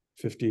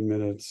 15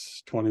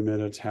 minutes, 20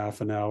 minutes,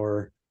 half an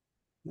hour.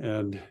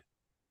 And,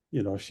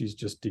 you know, she's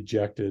just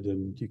dejected,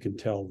 and you can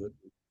tell that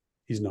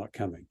he's not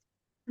coming.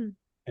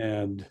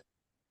 And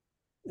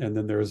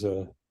then there's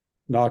a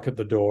knock at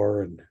the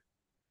door, and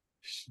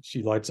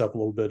she lights up a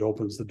little bit,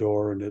 opens the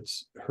door, and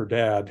it's her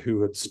dad,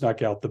 who had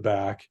snuck out the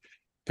back,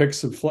 picks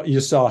some, you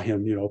saw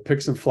him, you know,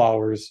 pick some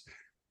flowers,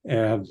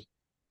 and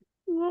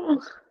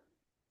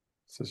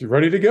says, you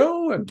ready to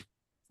go?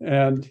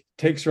 And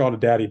takes her on a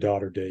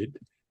daddy-daughter date,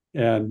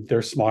 and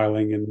they're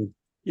smiling and,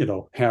 you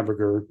know,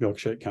 hamburger,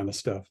 milkshake kind of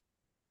stuff.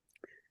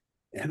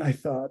 And I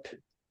thought,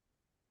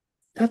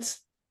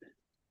 that's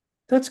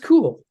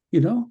cool,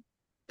 you know.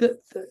 That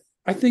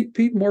I think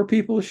more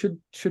people should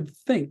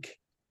think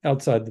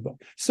outside the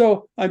box.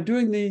 So I'm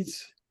doing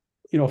these,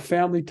 you know,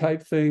 family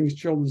type things,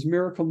 Children's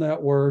Miracle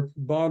Network,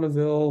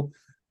 Bonneville,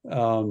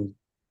 and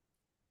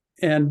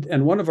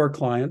one of our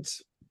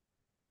clients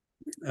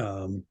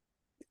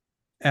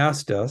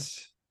asked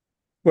us.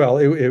 Well,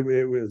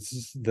 it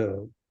was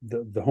the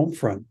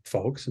Homefront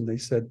folks, and they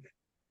said,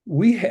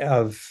 we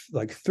have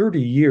like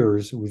 30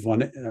 years. We've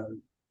won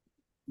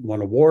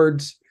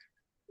awards.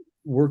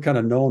 We're kind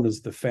of known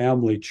as the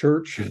family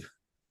church.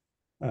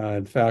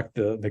 In fact,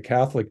 the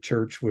Catholic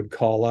Church would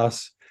call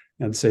us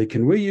and say,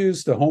 can we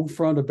use the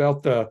Homefront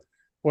about the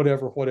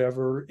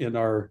whatever in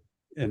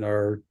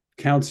our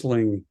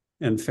counseling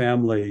and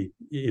family,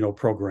 you know,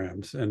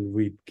 programs? And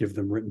we give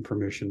them written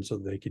permission so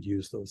they could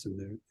use those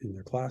in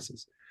their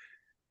classes.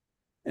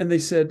 And they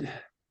said,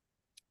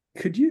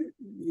 could you,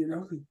 you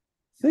know,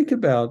 think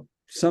about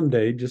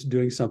someday just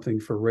doing something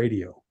for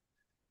radio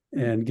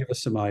and give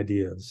us some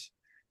ideas.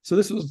 So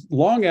this was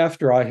long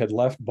after I had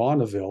left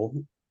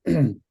Bonneville.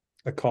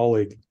 A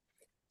colleague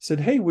said,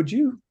 "Hey, would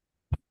you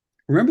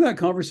remember that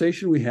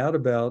conversation we had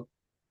about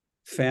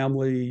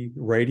family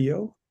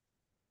radio?"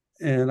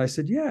 And I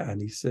said, "Yeah." And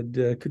he said,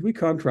 "Could we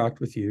contract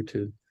with you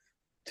to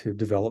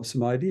develop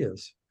some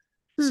ideas?"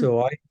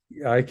 So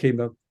I came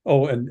up.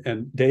 Oh,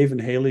 and Dave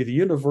and Hayley, the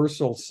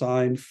universal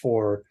sign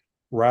for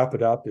wrap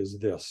it up is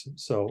this.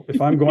 So if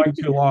I'm going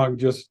too long,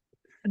 just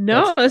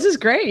No, this is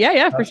great.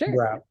 Yeah, for sure.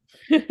 wrap.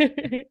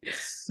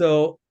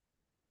 So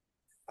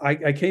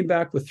I came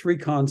back with 3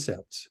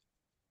 concepts.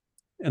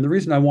 And the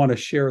reason I want to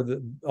share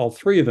all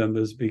 3 of them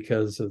is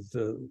because of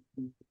the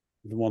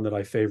one that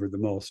I favored the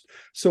most.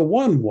 So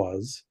one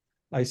was,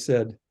 I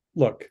said,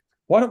 look,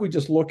 why don't we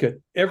just look at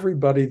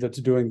everybody that's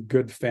doing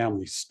good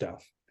family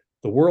stuff?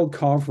 The World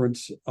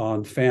Conference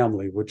on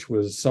Family, which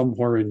was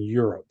somewhere in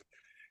Europe,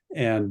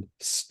 and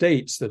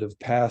states that have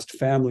passed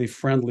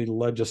family-friendly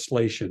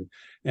legislation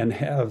and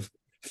have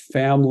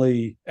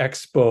family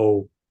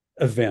expo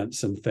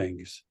events and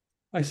things.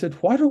 I said,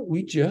 why don't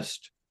we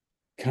just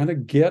kind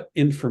of get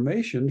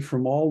information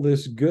from all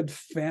this good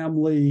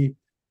family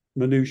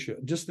minutia,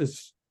 just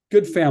this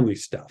good family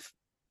stuff?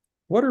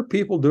 What are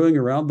people doing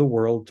around the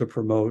world to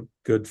promote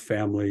good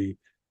family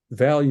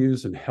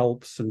values and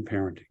helps and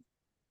parenting?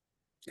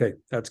 Okay,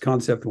 that's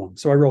concept 1.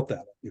 So I wrote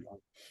that. I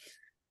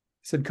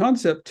said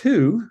concept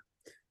 2,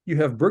 you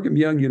have Brigham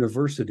Young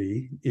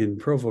University in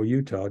Provo,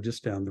 Utah,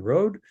 just down the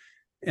road,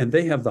 and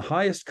they have the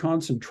highest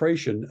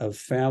concentration of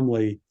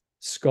family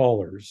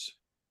scholars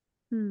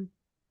in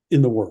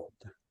the world.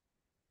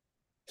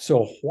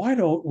 So why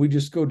don't we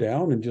just go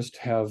down and just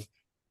have,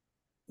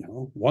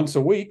 once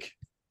a week,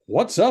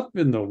 what's up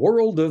in the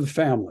world of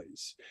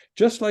families?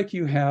 Just like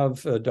you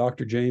have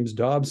Dr. James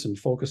Dobson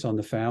focus on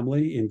the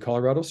family in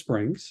Colorado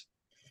Springs,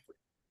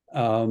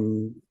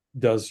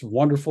 does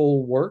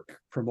wonderful work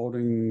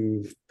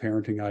promoting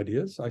parenting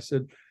ideas. I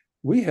said,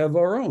 we have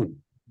our own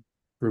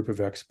group of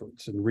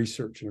experts and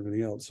research and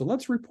everything else. So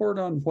let's report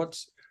on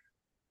what's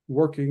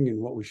working and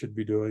what we should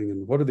be doing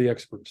and what are the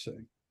experts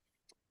saying.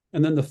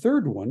 And then the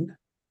third one,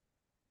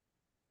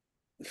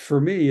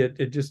 for me,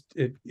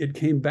 it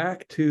came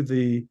back to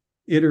the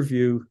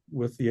interview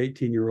with the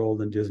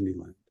 18-year-old in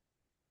Disneyland.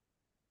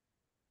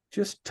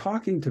 Just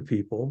talking to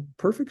people,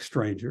 perfect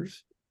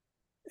strangers.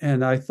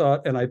 And I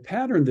thought, and I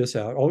patterned this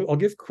out. I'll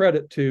give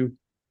credit to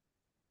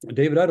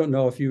David. I don't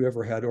know if you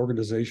ever had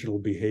organizational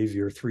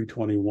behavior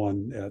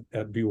 321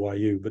 at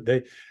BYU,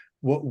 but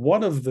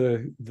one of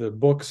the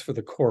books for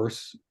the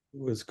course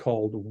was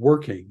called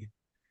Working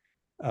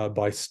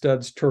by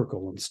Studs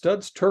Terkel. And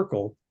Studs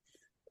Terkel,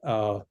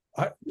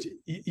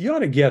 you ought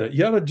to get it.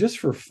 You ought to, just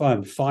for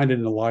fun, find it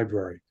in the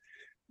library.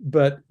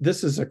 But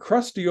this is a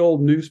crusty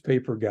old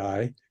newspaper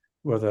guy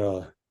with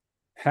a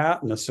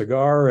hat and a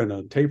cigar and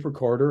a tape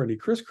recorder, and he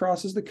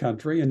crisscrosses the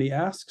country and he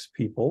asks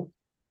people,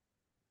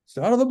 it's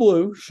out of the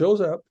blue,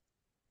 shows up,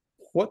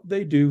 what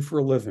they do for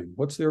a living,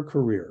 what's their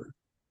career.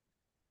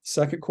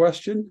 Second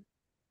question,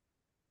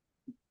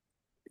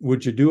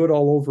 would you do it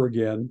all over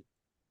again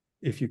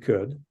if you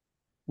could?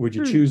 Would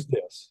you choose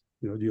this?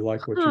 Do you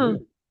like what you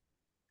do?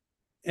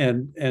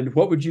 And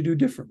what would you do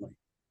differently?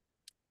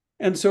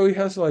 And so he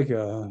has like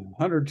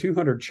 100,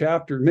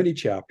 200 mini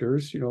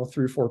chapters, 3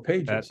 or 4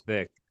 pages. That's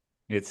thick.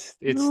 It's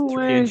No 3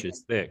 way.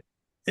 inches thick.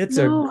 It's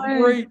No a way.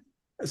 great.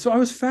 So I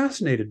was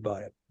fascinated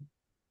by it,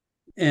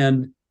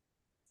 and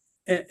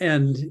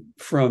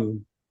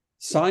from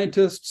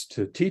scientists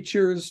to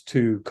teachers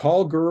to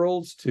call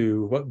girls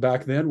to what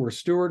back then were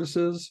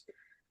stewardesses,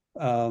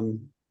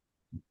 remember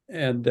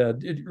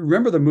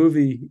the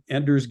movie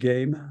Ender's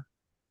Game?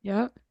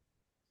 Yeah.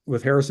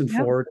 With Harrison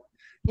Ford.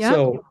 Yeah.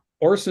 So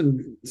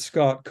Orson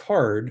Scott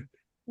Card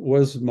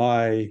was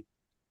my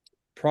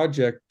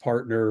project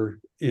partner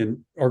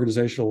in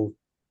organizational.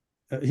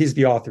 He's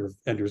the author of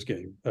Ender's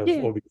Game of OB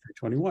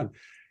 321.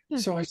 Yeah.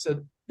 So I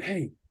said,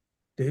 hey,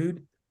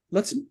 dude,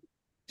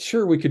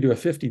 sure, we could do a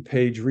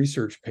 50-page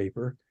research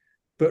paper,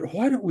 but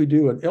why don't we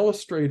do an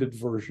illustrated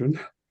version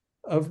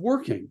of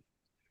Working?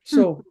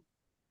 So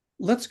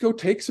let's go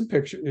take some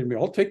pictures.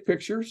 I'll take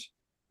pictures.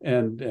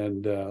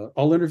 And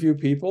I'll interview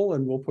people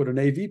and we'll put an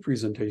AV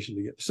presentation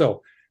together.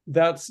 So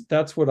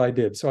that's what I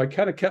did. So I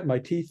kind of kept my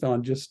teeth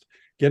on just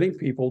getting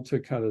people to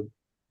kind of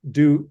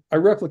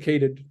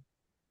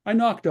I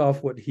knocked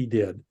off what he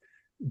did,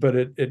 but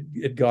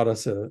it got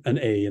us an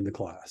A in the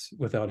class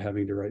without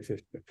having to write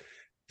 50.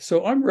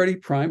 So I'm ready,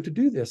 primed to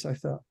do this. I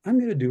thought, I'm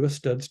going to do a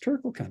Studs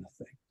Terkel kind of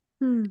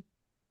thing.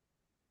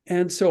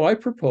 And so I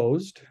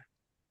proposed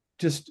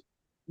just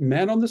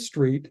man on the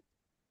street,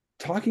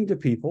 talking to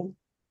people,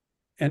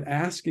 and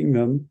asking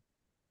them,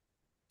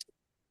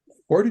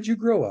 where did you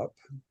grow up?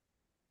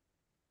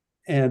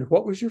 And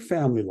what was your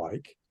family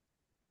like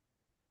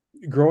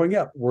growing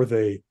up? Were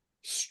they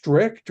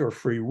strict or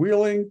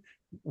freewheeling?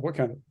 What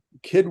kind of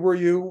kid were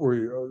you?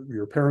 Were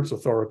your parents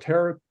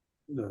authoritarians?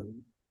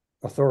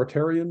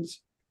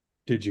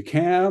 Did you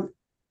camp?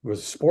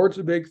 Was sports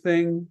a big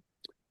thing?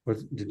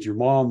 did your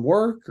mom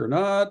work or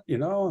not?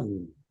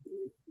 And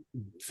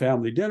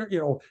family dinner,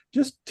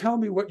 just tell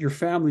me what your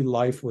family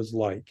life was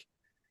like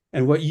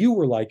and what you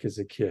were like as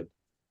a kid.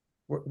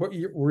 What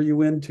were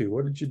you into?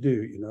 What did you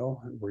do?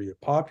 Were you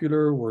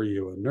popular? Were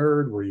you a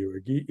nerd? Were you a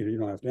geek? You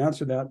don't have to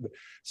answer that. But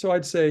so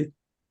I'd say,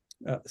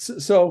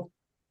 so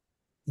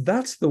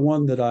that's the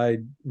one that I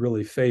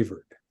really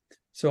favored.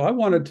 So I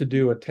wanted to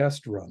do a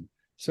test run.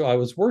 So I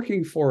was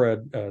working for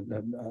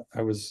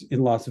I was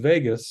in Las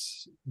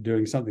Vegas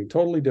doing something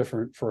totally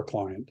different for a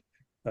client,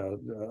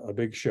 a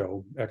big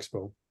show,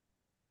 expo.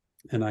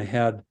 And I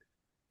had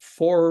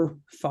 4-5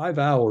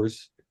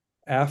 hours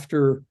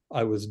after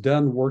I was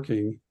done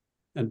working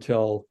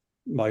until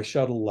my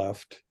shuttle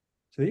left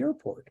to the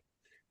airport.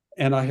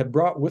 And I had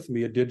brought with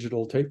me a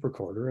digital tape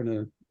recorder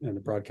and a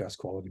broadcast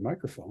quality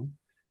microphone.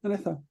 And I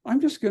thought,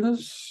 I'm just going to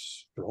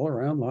stroll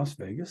around Las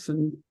Vegas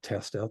and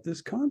test out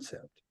this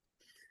concept.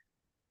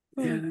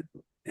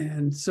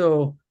 And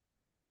so,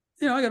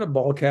 I got a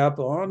ball cap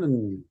on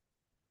and,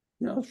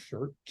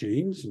 shirt,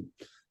 jeans, and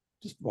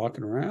just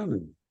walking around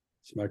and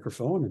this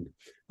microphone. And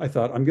I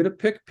thought, I'm going to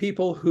pick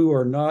people who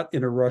are not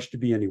in a rush to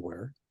be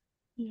anywhere.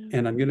 Yeah.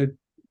 And I'm going to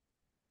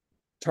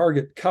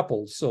target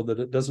couples so that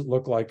it doesn't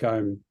look like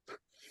I'm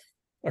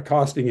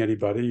accosting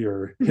anybody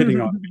or hitting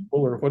on people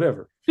or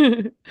whatever.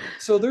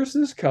 So there's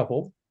this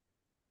couple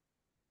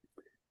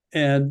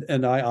and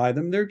I eye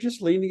them. They're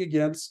just leaning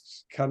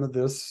against kind of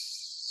this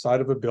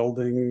side of a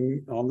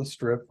building on the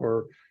strip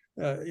or,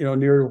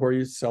 near where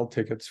you sell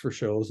tickets for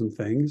shows and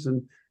things,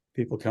 and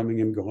people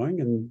coming and going.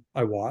 And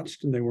I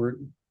watched and they weren't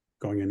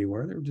going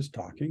anywhere. They were just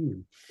talking.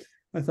 And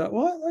I thought,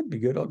 well, that'd be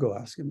good. I'll go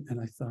ask him. And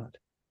I thought,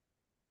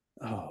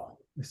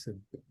 I said,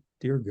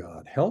 dear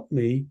God, help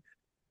me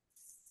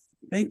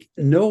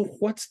know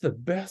what's the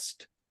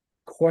best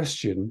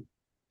question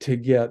to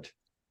get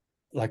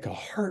like a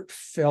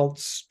heartfelt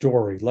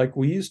story, like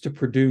we used to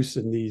produce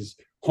in these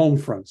home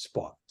front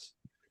spots.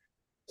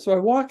 So I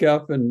walk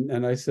up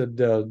and I said,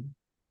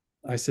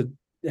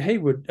 hey,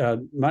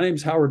 my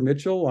name's Howard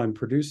Mitchell. I'm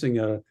producing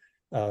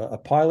a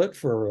pilot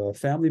for a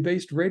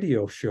family-based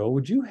radio show.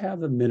 Would you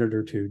have a minute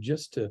or two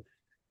just to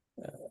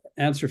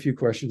answer a few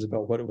questions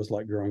about what it was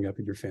like growing up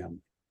in your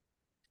family?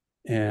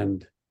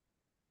 And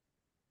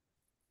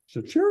she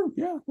said, sure,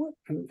 yeah. What?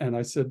 And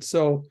I said,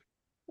 so,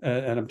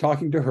 and I'm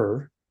talking to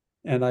her,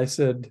 and I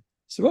said,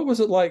 so what was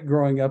it like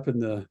growing up in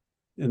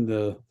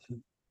the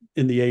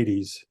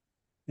 80s?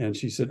 And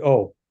she said,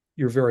 oh,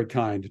 you're very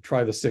kind.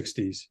 Try the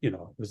 60s. It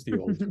was the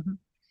old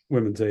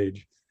women's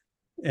age.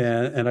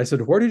 And I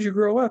said, where did you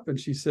grow up? And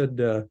she said,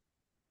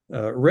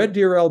 Red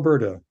Deer,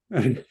 Alberta.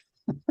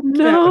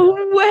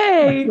 No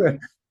way.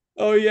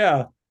 Oh,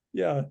 yeah.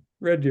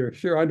 Red Deer.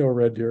 Sure, I know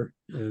Red Deer.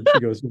 And she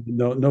goes,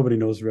 no, nobody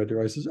knows Red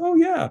Deer. I says, oh,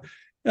 yeah.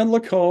 And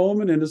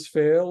Lacombe and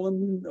Innisfail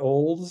and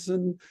Olds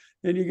and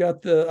you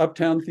got the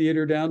Uptown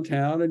Theater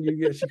downtown. And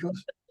she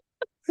goes,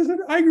 I said,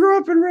 I grew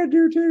up in Red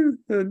Deer too.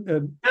 And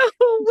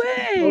no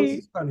way. This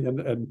is funny.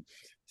 And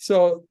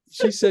so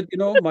she said,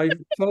 my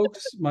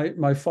folks,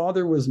 my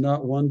father was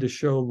not one to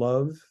show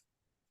love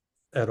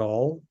at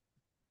all.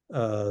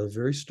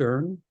 Very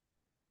stern.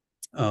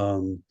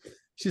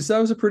 She said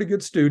I was a pretty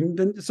good student.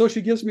 And so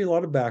she gives me a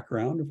lot of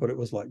background of what it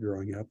was like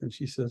growing up. And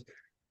she says,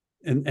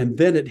 and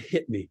then it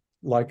hit me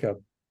like a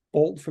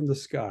bolt from the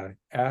sky.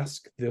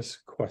 Ask this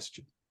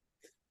question.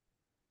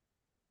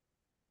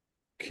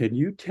 Can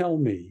you tell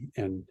me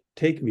and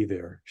take me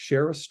there,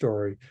 share a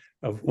story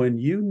of when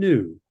you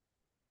knew,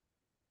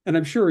 and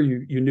I'm sure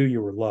you knew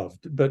you were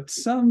loved, but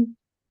some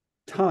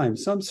time,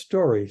 some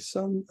story,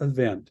 some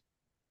event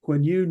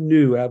when you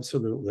knew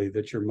absolutely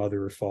that your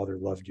mother or father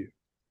loved you?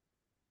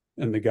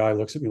 And the guy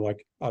looks at me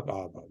like,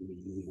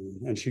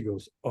 and she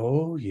goes,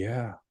 oh,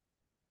 yeah.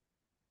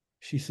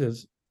 She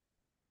says,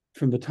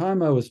 from the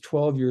time I was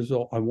 12 years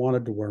old, I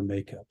wanted to wear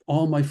makeup.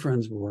 All my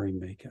friends were wearing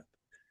makeup.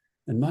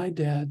 And my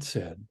dad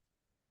said,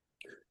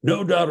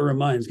 no daughter of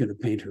mine is going to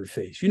paint her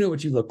face. You know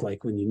what you look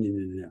like when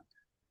you.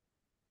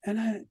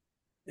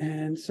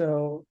 And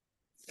so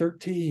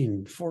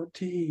 13,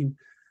 14,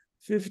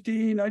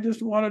 15, I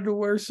just wanted to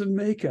wear some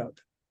makeup.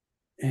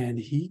 And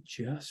he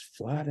just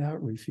flat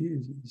out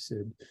refused. He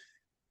said,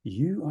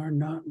 you are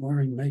not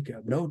wearing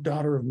makeup. No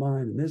daughter of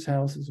mine in this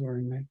house is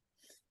wearing makeup.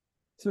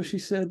 So she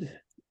said,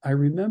 I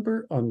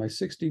remember on my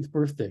 16th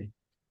birthday,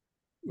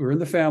 we were in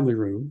the family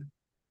room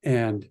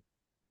and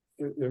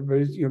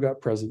everybody's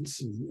got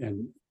presents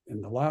and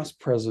the last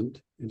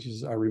present, and she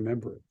says, I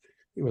remember it.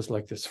 It was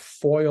like this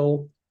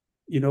foil,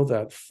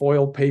 that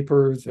foil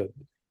paper that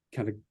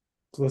kind of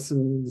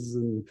glistens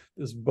and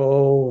this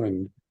bow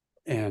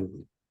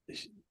and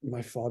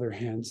my father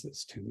hands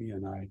this to me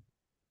and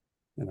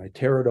I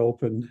tear it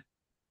open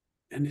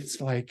and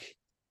it's like,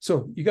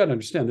 so you got to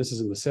understand this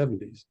is in the 70s.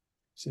 He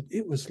said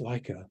it was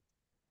like a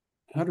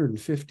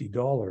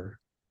 $150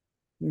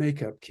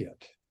 makeup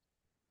kit.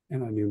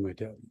 And I knew my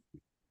dad.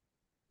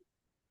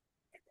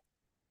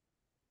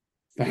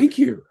 Thank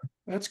you.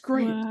 That's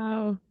great.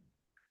 Wow.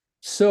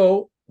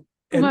 So,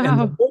 and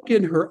the look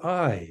in her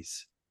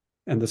eyes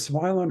and the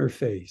smile on her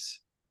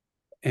face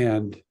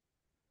and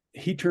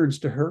he turns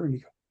to her and he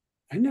goes,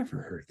 I never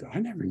heard that. I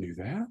never knew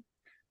that.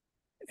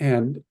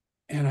 And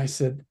I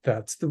said,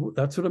 that's what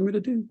I'm going to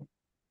do.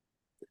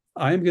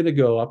 I'm going to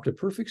go up to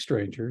perfect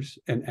strangers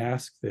and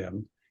ask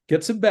them,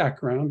 get some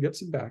background, get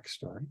some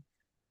backstory,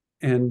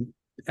 and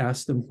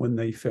ask them when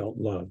they felt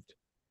loved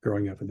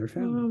growing up in their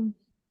family.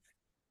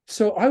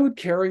 So I would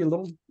carry a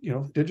little,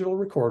 digital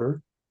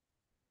recorder.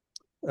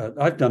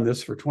 I've done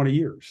this for 20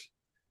 years.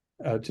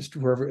 Just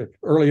wherever,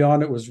 early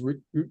on, it was,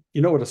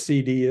 what a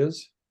CD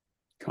is?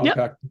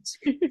 Compact.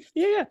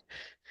 Yeah.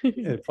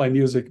 Play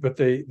music, but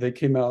they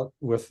came out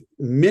with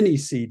mini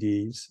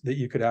CDs that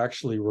you could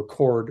actually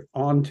record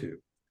onto.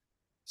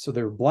 So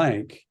they're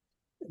blank,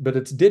 but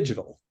it's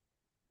digital.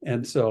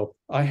 And so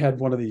I had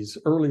one of these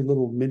early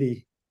little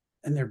mini,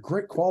 and they're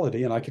great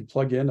quality, and I could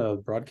plug in a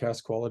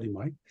broadcast quality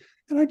mic.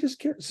 And I just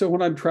care. So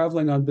when I'm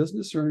traveling on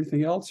business or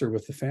anything else, or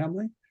with the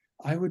family,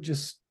 I would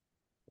just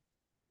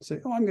say,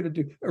 oh, I'm going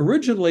to do.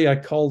 Originally, I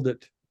called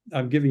it,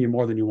 I'm giving you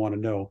more than you want to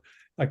know.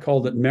 I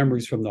called it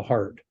Memories from the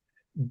Heart.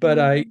 But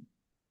I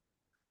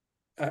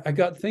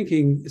got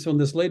thinking, so in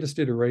this latest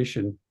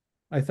iteration,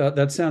 I thought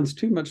that sounds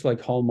too much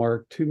like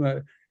Hallmark, too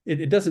much.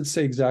 It doesn't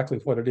say exactly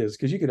what it is,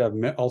 because you could have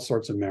all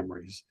sorts of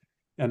memories,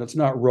 and it's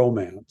not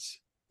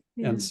romance.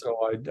 Yeah. And so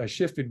I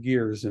shifted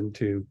gears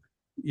into,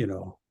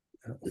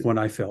 when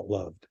I felt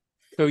loved.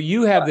 So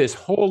you have this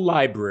whole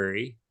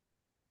library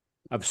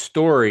of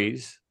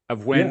stories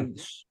of when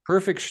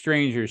perfect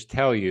strangers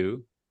tell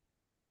you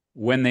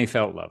when they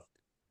felt loved.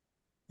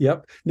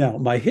 Yep. Now,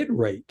 my hit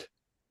rate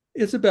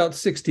is about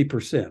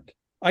 60%.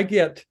 I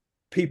get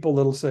people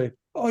that'll say,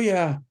 oh,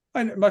 yeah,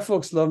 my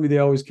folks love me. They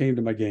always came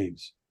to my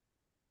games.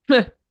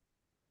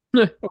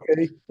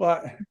 Okay,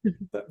 well,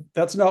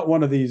 that's not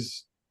one of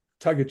these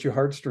tug at your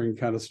heartstring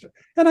kind of stuff.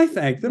 And I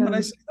thank them, and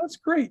I say, that's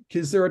great,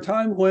 because there are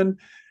times when,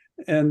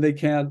 and they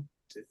can't,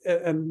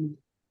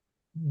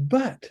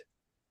 but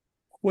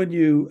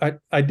when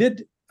I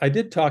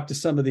did talk to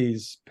some of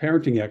these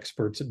parenting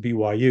experts at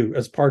BYU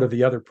as part of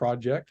the other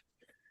project,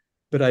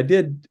 but I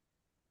did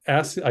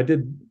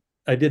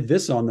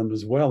this on them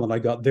as well, and I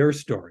got their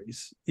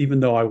stories, even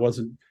though I was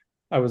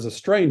a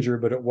stranger,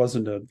 but it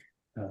wasn't a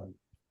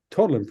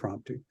total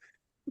impromptu.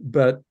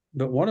 But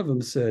one of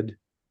them said,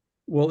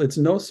 well, it's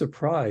no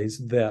surprise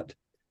that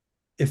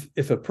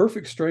if a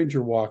perfect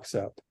stranger walks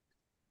up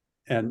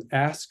and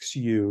asks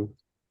you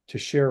to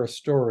share a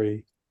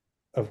story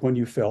of when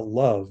you felt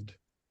loved,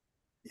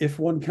 if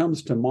one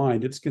comes to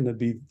mind, it's going to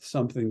be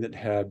something that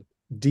had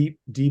deep,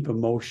 deep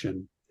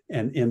emotion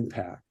and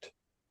impact.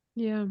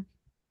 Yeah.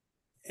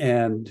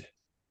 And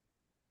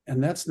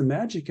that's the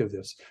magic of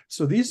this.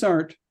 So these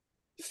aren't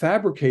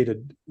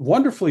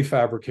wonderfully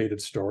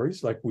fabricated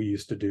stories like we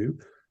used to do,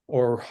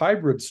 or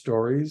hybrid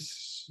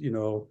stories,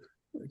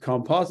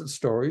 composite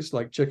stories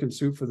like Chicken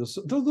Soup for the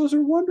Soul. Those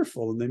are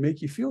wonderful and they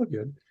make you feel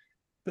good.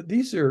 But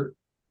these are,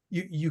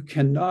 you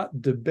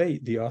cannot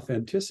debate the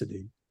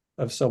authenticity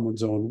of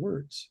someone's own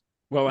words.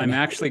 Well, I'm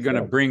actually going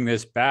to bring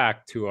this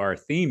back to our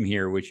theme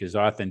here, which is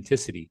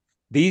authenticity.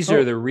 These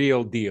are the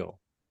real deal.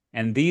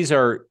 And these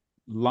are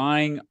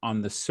lying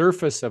on the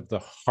surface of the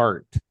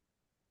heart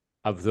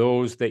of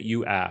those that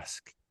you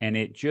ask. And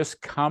it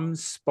just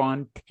comes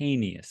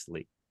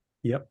spontaneously.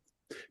 Yep.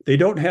 They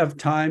don't have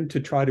time to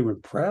try to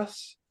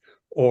impress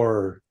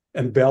or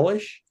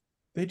embellish.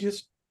 They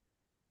just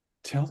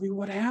tell you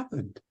what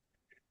happened.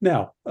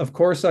 Now, of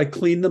course, I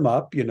clean them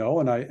up, and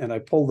I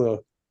pull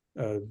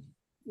the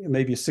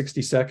maybe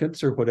 60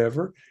 seconds or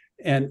whatever.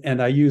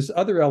 And I use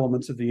other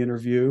elements of the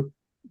interview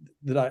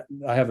that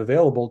I have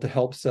available to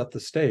help set the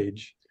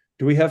stage.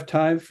 Do we have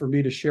time for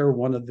me to share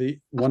one other?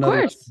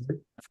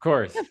 Of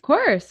course. Of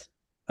course.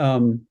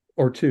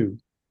 Or two.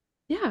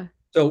 Yeah.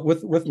 So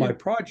with my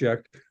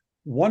project,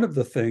 one of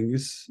the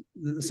things,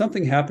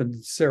 something happened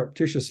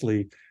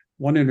surreptitiously.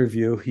 One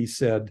interview, he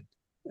said,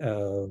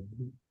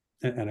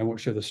 and I won't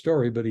share the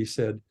story, but he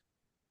said,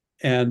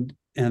 and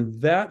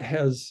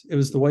it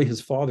was the way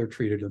his father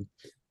treated him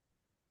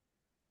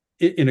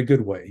in a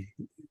good way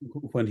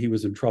when he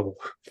was in trouble.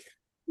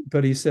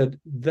 But he said,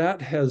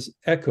 that has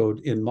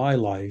echoed in my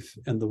life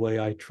and the way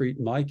I treat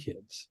my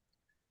kids.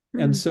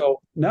 Mm. And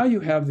so now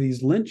you have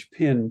these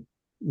linchpin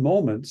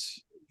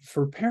moments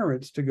for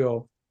parents to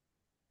go,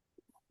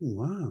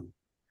 wow.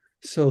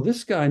 So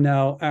this guy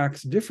now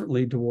acts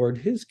differently toward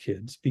his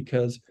kids,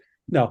 because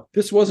now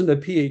this wasn't a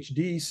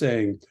PhD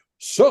saying,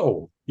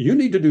 so you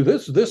need to do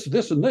this, this,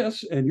 this, and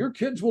this, and your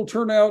kids will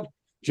turn out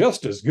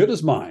just as good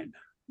as mine,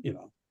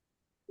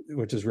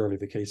 which is rarely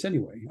the case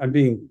anyway. I'm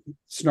being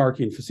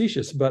snarky and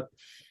facetious, but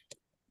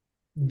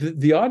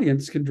the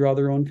audience can draw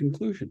their own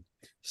conclusion.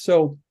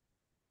 So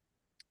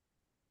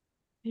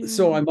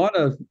I'm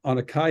on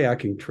a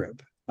kayaking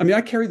trip. I mean,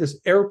 I carry this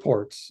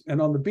airports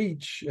and on the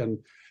beach, and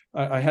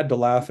I had to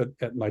laugh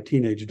at my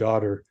teenage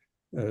daughter.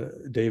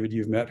 David,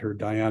 you've met her,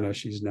 Diana.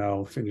 She's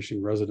now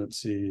finishing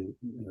residency.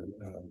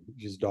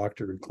 She's a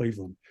doctor in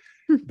Cleveland.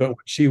 But when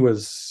she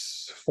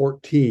was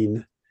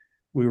 14,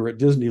 we were at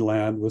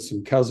Disneyland with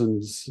some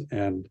cousins,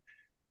 and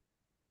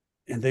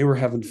they were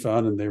having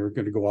fun, and they were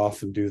going to go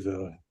off and do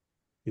the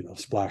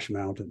Splash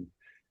Mountain.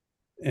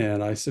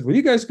 And I said, well,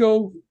 you guys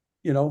go,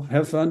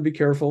 have fun, be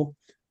careful.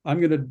 I'm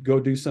going to go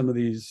do some of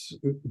these,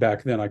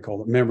 back then I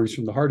called it memories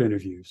from the heart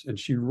interviews. And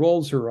she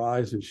rolls her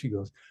eyes and she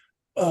goes,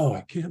 oh,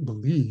 I can't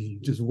believe you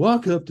just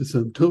walk up to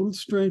some total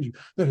stranger.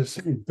 That is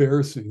so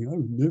embarrassing. I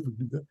would never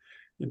do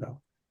that,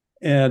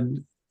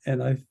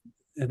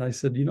 And I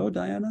said,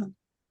 Diana,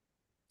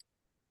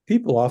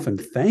 people often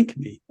thank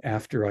me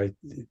after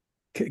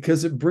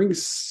because it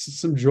brings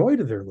some joy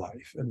to their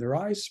life and their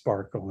eyes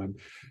sparkle. And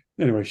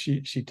anyway,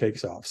 she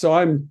takes off. So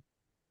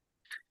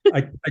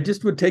I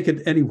just would take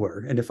it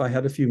anywhere. And if I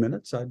had a few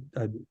minutes,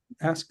 I'd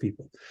ask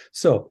people.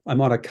 So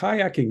I'm on a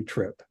kayaking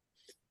trip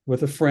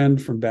with a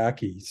friend from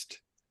back east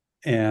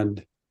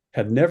and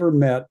had never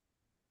met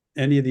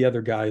any of the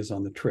other guys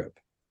on the trip.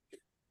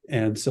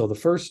 And so the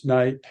first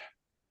night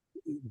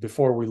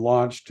before we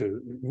launched,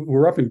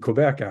 we're up in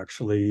Quebec,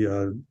 actually,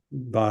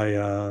 by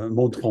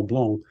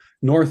Mont-Tremblant,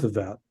 north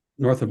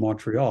of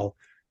Montreal,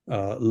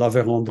 La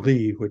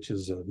Vérendrye, which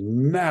is a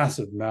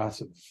massive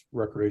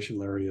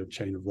recreational area,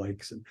 chain of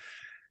lakes.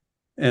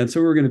 And so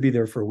we were going to be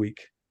there for a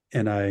week.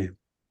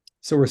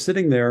 So we're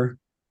sitting there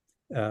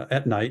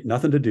at night,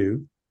 nothing to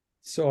do.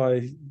 So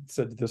I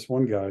said to this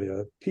one guy,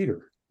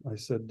 Peter, I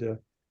said,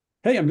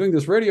 hey, I'm doing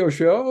this radio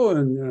show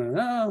and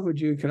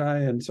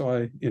and so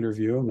I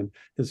interview him. And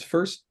his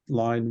first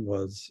line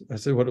was, I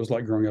said what it was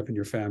like growing up in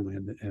your family.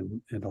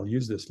 And I'll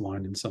use this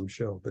line in some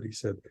show, but he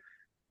said,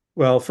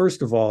 well,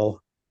 first of all,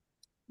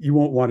 you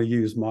won't want to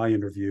use my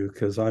interview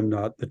because I'm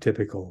not the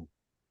typical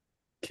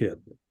kid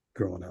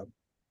growing up.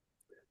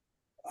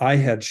 I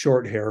had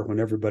short hair when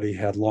everybody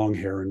had long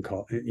hair in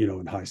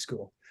high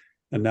school.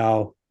 And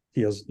now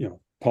he has,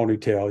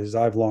 ponytail. He says,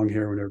 I have long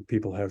hair whenever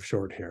people have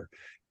short hair.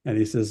 And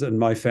he says, in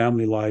my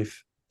family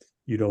life,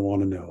 you don't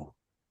want to know.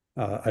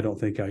 I don't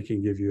think I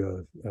can give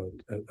you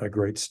a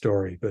great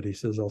story, but he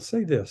says, I'll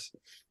say this.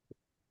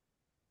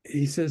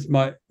 He says,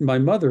 my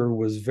mother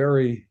was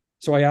very,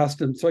 so I asked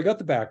him, so I got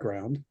the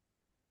background,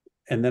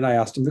 and then I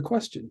asked him the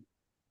question.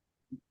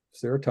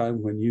 Is there a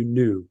time when you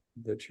knew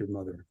that your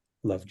mother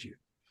loved you?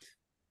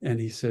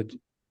 And he said,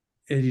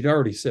 and he'd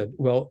already said,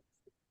 well,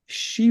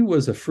 she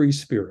was a free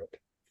spirit.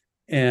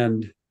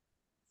 And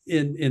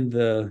in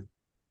the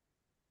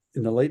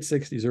late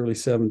 60s, early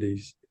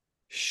 70s,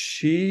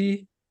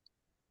 she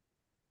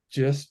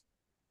just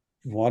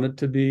wanted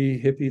to be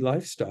hippie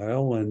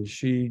lifestyle. And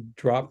she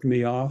dropped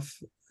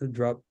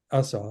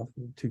us off,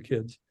 two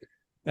kids,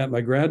 at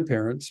my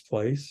grandparents'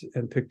 place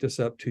and picked us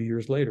up 2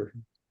 years later.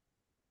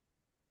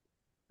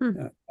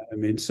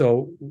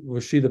 So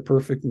was she the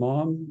perfect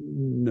mom?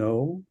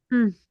 No.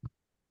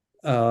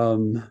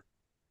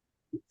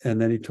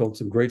 And then he told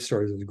some great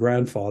stories of his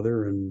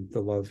grandfather and the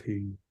love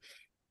he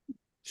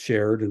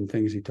shared and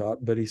things he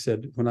taught. But he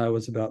said, when I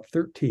was about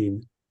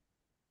 13,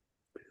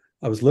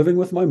 I was living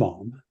with my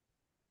mom,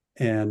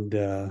 and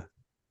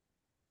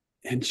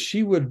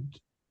she would,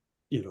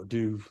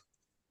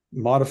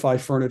 modify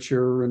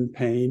furniture and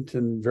paint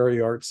and very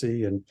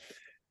artsy.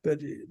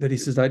 But he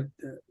says, I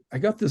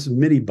got this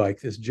mini bike,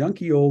 this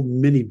junky old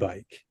mini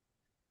bike,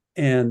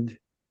 and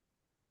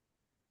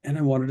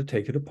I wanted to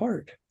take it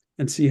apart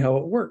and see how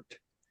it worked.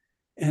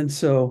 And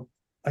so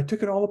I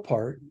took it all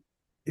apart,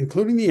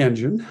 including the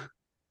engine,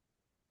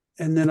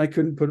 and then I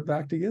couldn't put it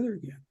back together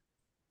again.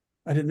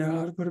 I didn't know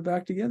how to put it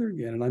back together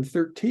again. And I'm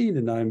 13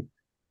 and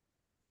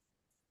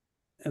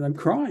I'm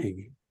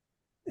crying.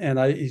 And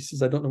he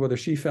says, I don't know whether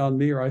she found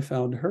me or I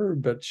found her,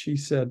 but she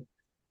said,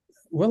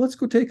 well, let's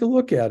go take a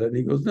look at it. And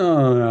he goes,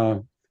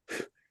 no.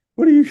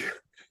 What are you?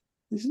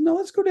 He says, no,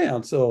 let's go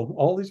down. So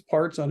all these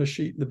parts on a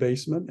sheet in the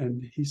basement.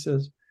 And he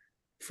says,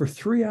 for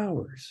 3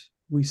 hours,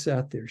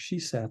 she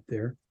sat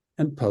there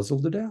and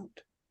puzzled it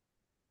out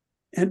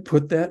and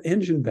put that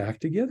engine back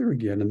together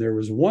again. And there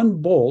was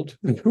one bolt,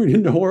 and we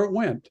didn't know where it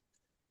went.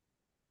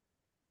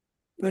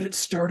 But it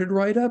started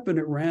right up and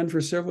it ran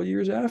for several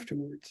years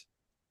afterwards.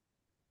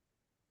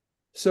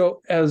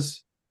 So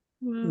as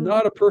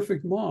not a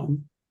perfect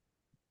mom,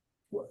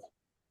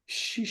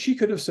 she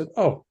could have said,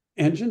 oh,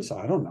 engines,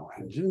 I don't know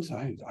engines,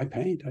 I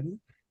paint.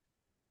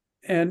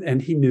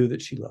 And he knew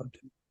that she loved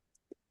him.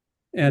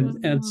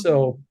 And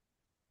so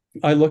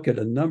I look at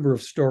a number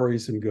of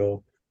stories and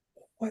go,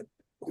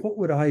 what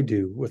would I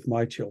do with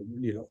my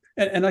children?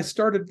 And I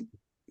started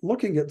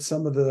looking at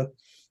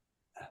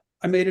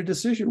I made a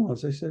decision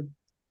once. I said,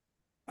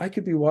 I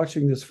could be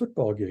watching this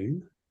football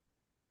game,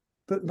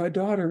 but my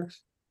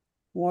daughters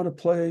want to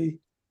play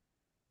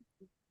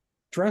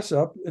dress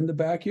up in the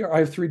backyard. I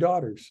have 3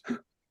 daughters.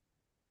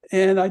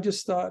 And I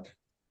just thought,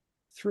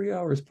 3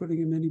 hours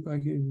putting a mini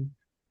bike in.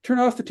 Turn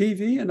off the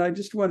TV, and I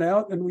just went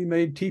out and we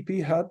made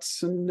teepee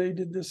huts and they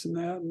did this and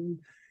that.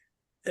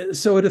 And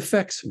so it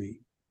affects me.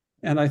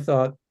 And I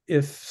thought,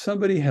 if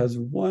somebody has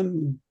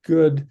one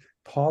good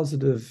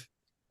positive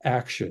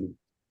action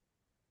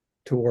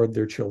toward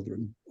their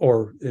children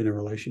or in a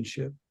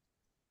relationship,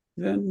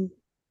 then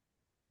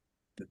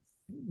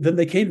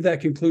they came to that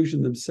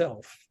conclusion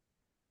themselves.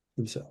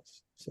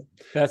 So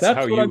that's how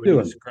what you I'm would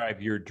doing.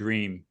 describe your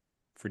dream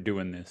for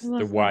doing this, Love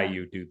the why that.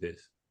 you do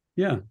this.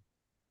 Yeah.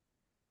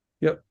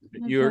 Yep.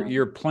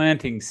 You're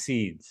planting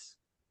seeds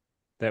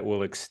that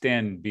will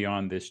extend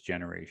beyond this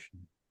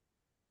generation.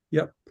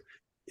 Yep.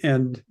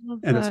 And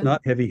it's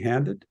not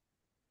heavy-handed.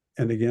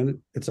 And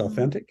again, it's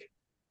authentic.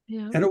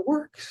 Yeah. And it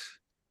works.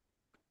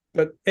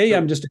 But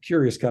I'm just a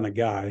curious kind of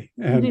guy,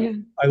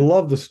 and I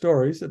love the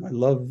stories and I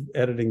love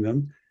editing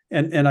them.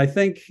 And I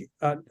think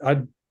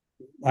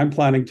I'm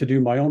planning to do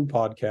my own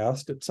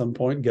podcast at some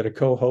point, get a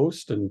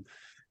co-host and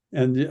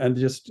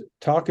just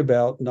talk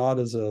about, not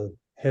as a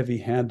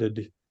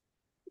heavy-handed,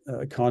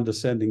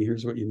 condescending,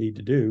 here's what you need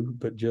to do,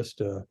 but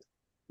just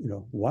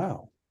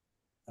wow.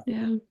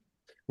 Yeah.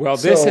 Well,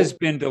 this has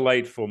been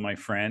delightful, my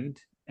friend.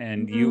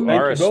 And you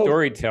Thank are you a both.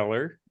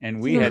 storyteller, and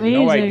we It's had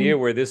no amazing. idea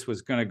where this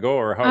was going to go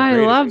or how I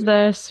great it love was.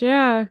 this.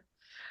 Yeah.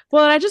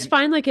 Well, I just And-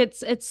 find like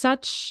it's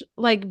such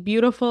like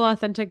beautiful,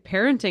 authentic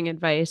parenting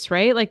advice,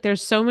 right? Like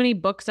there's so many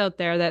books out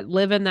there that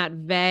live in that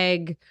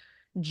vague,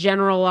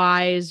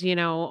 generalized,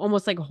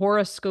 almost like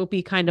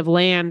horoscopy kind of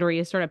land where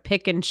you sort of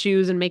pick and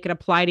choose and make it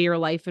apply to your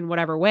life in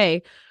whatever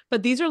way.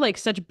 But these are like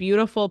such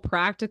beautiful,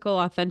 practical,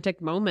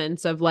 authentic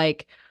moments of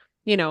like,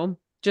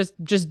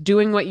 just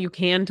doing what you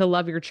can to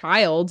love your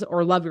child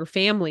or love your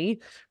family,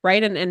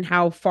 right? And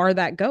how far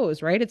that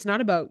goes, right? It's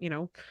not about,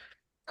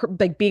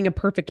 like being a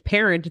perfect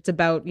parent. It's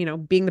about,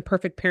 being the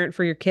perfect parent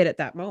for your kid at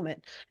that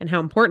moment and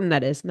how important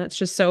that is. And that's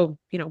just so,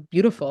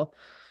 beautiful.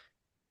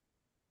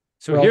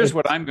 So here's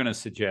what I'm going to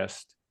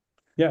suggest.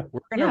 Yeah.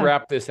 We're going to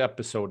wrap this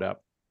episode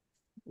up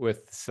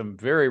with some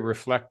very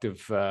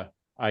reflective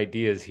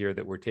ideas here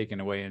that we're taking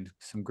away and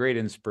some great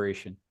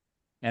inspiration.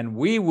 And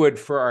we would,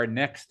 for our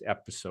next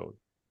episode,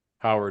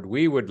 Howard,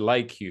 we would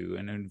like you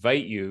and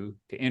invite you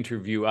to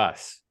interview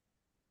us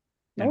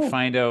and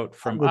find out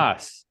from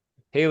us,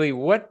 Hayley,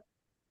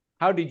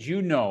 how did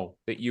you know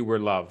that you were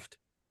loved?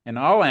 And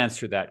I'll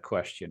answer that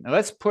question. Now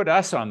let's put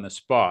us on the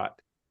spot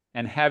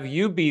and have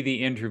you be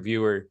the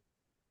interviewer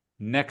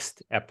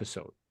next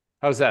episode.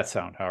 How's that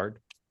sound, Howard?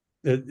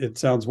 It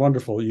sounds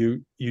wonderful.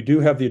 You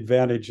do have the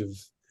advantage of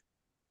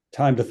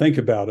time to think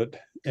about it.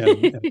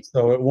 And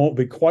so it won't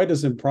be quite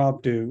as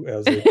impromptu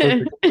as a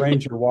perfect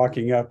stranger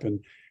walking up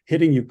and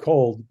hitting you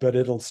cold, but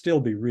it'll still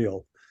be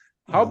real.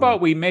 How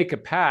about we make a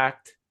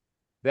pact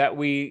that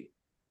we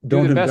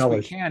do the best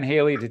we can,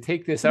 Hayley, to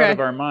take this out of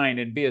our mind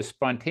and be as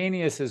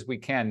spontaneous as we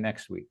can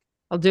next week.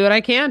 I'll do what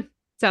I can.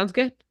 Sounds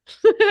good.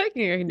 I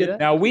can do that.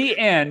 Now, we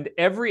end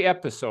every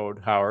episode,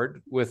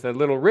 Howard, with a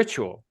little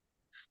ritual.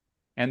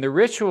 And the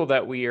ritual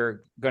that we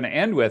are going to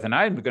end with, and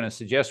I'm going to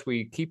suggest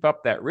we keep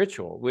up that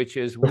ritual, which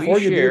is before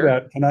you do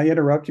that, can I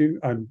interrupt you?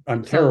 I'm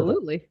terrible.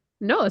 Absolutely.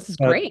 No, this is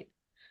great.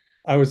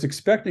 I was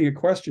expecting a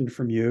question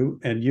from you,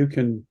 and you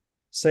can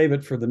save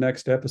it for the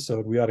next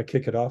episode. We ought to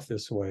kick it off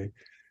this way.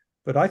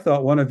 But I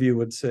thought one of you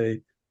would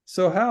say,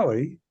 so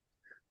Howie,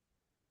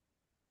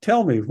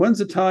 tell me, when's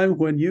the time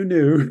when you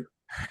knew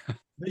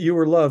that you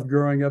were loved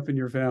growing up in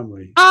your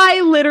family?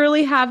 I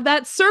literally have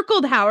that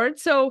circled, Howard.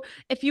 So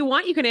if you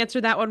want, you can answer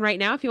that one right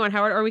now if you want,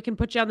 Howard, or we can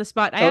put you on the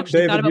spot. I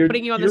actually thought about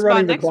putting you on the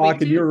spot next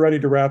week. And you're ready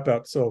to wrap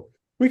up. So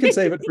we can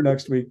save it for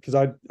next week, because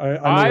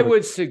I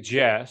would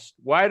suggest,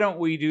 why don't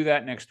we do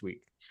that next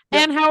week?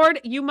 And Howard,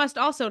 you must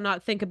also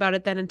not think about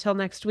it then until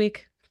next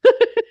week.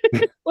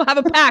 We'll have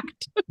a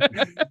pact.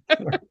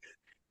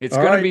 It's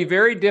going to be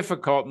very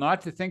difficult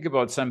not to think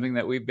about something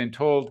that we've been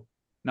told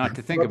not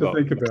to think about.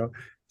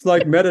 It's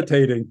like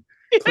meditating.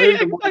 Clear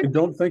your mind.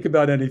 Don't think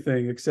about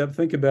anything except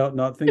think about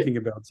not thinking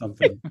about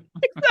something.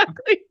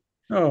 Exactly.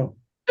 Oh.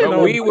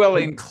 But we will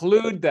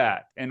include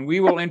that, and we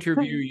will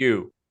interview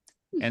you.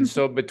 And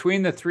so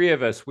between the three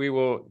of us, we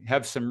will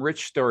have some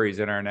rich stories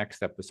in our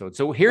next episode.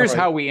 So here's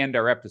how we end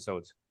our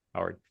episodes,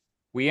 Howard.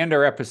 We end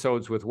our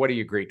episodes with, what are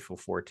you grateful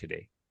for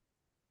today?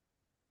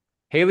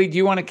 Hayley, do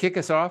you want to kick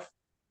us off?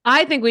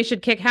 I think we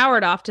should kick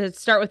Howard off to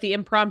start with the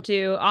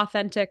impromptu,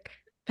 authentic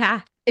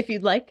path, if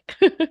you'd like.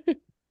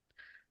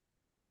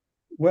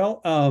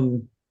 Well,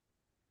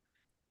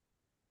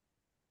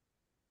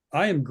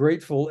 I am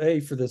grateful,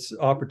 for this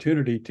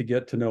opportunity to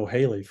get to know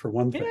Hayley, for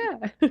one thing.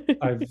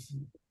 Yeah.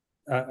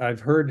 I've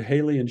heard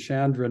Hayley and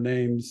Chandra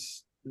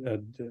names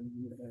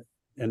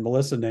and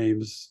Melissa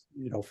names,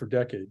 for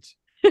decades.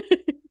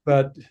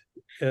 But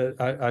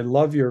I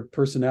love your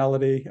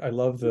personality. I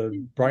love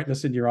the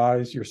brightness in your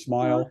eyes, your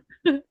smile,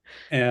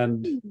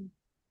 and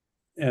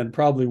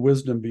probably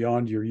wisdom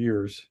beyond your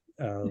years.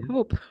 I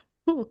hope.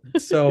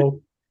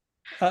 So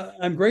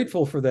I'm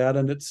grateful for that,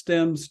 and it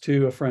stems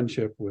to a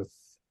friendship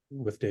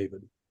with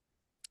David,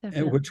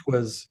 which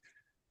was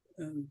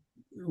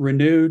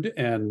renewed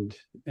and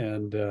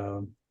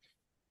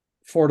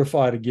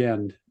fortified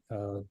again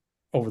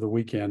over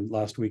the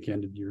last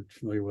weekend. And you're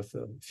familiar with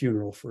the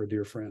funeral for a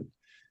dear friend.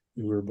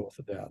 We were both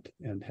at that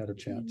and had a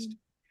chance.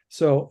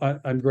 So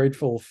I'm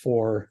grateful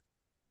for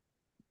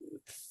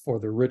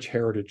the rich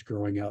heritage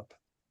growing up,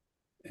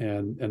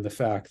 and the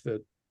fact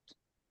that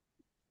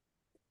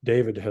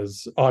David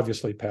has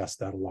obviously passed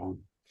that along,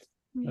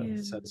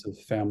 a sense of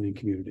family and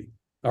community.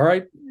 All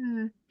right.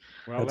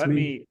 Well,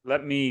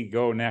 let me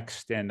go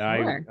next, and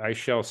I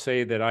shall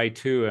say that I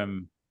too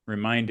am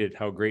reminded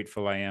how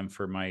grateful I am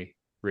for my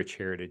rich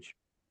heritage.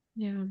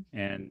 Yeah.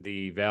 And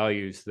the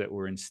values that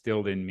were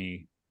instilled in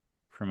me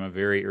from a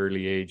very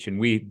early age. And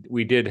we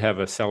did have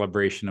a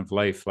celebration of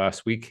life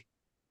last week,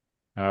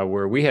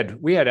 where we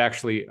had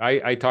actually,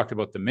 I talked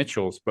about the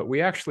Mitchells, but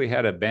we actually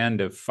had a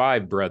band of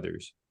 5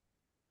 brothers.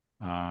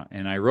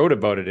 And I wrote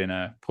about it in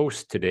a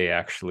post today,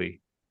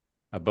 actually,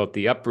 about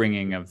the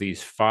upbringing of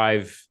these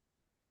 5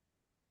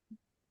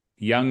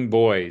 young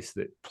boys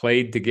that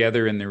played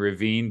together in the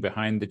ravine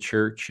behind the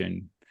church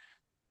and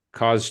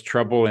caused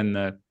trouble in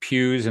the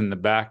pews in the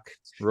back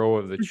row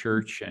of the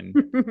church.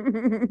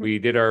 And we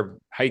did our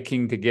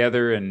hiking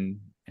together, and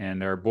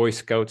our Boy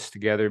Scouts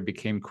together,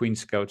 became Queen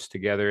Scouts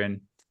together.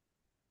 And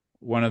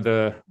one of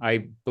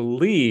I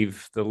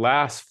believe the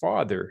last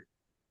father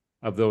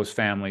of those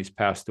families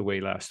passed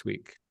away last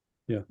week.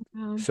 Yeah.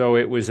 Wow. So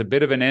it was a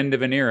bit of an end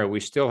of an era. We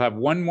still have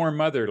one more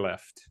mother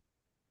left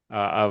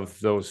of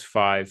those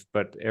 5,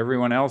 but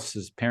everyone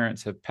else's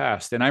parents have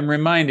passed. And I'm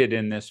reminded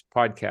in this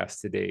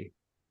podcast today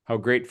how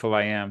grateful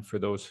I am for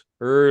those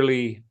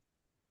early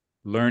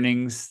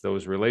learnings,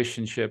 those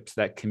relationships,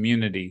 that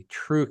community,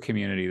 true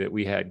community that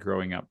we had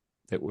growing up,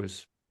 that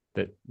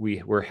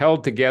we were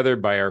held together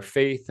by our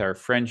faith, our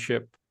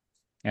friendship,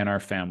 and our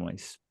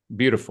families.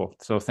 Beautiful.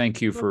 So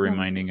thank you for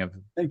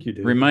Thank you,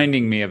 Dave.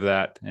 reminding me of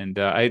that. And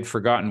I had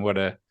forgotten what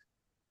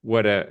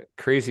a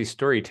crazy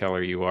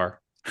storyteller you are.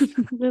 I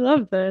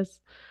love this.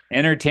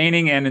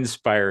 Entertaining and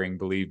inspiring,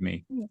 believe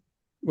me.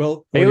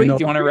 Well, Hayley, do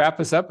you want to wrap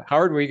us up?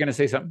 Howard, were you going to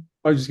say something?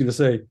 I was just going to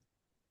say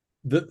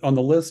that on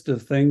the list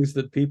of things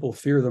that people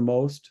fear the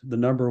most, the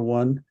number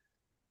one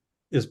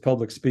is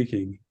public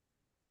speaking.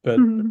 But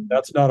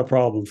that's not a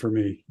problem for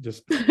me.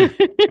 Just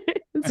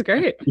It's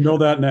great. You know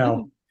that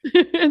now.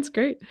 It's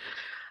great.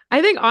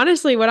 I think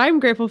honestly, what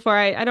I'm grateful for,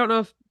 I don't know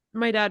if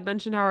my dad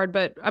mentioned Howard,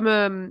 but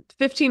I'm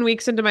 15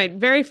 weeks into my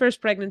very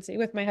first pregnancy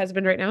with my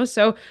husband right now.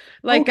 So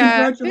like,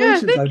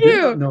 congratulations. yeah, thank I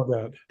you. did not know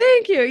that.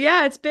 Thank you.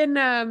 Yeah, it's been,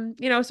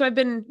 so I've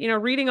been,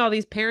 reading all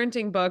these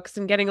parenting books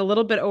and getting a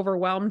little bit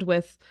overwhelmed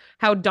with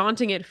how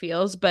daunting it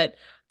feels. But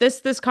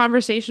this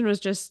conversation was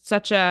just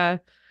such a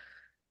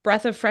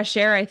breath of fresh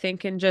air, I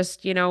think, and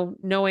just,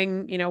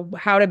 knowing,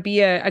 how to be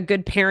a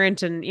good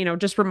parent, and,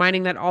 just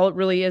reminding that all it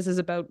really is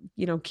about,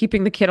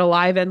 keeping the kid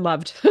alive and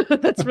loved.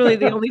 That's really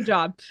the only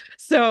job.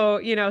 So,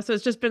 so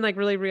it's just been like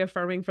really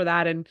reaffirming for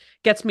that, and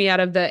gets me out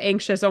of the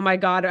anxious, oh my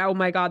God,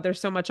 there's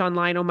so much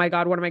online. Oh my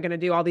God, what am I going to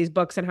do? All these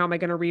books, and how am I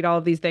going to read all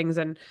of these things?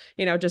 And,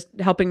 just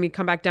helping me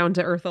come back down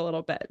to earth a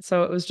little bit.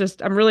 So it was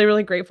just, I'm really,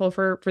 really grateful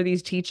for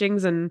these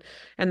teachings and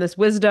this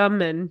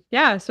wisdom. And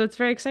yeah, so it's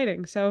very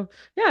exciting. So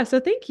yeah, so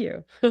thank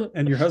you.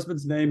 And your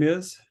husband's name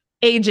is?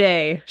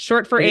 AJ,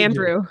 short for AJ.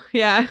 Andrew.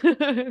 Yeah.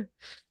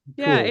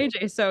 Yeah, Cool.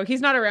 AJ. So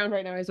he's not around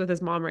right now. He's with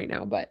his mom right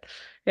now. But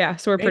yeah,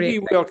 so we're pretty Maybe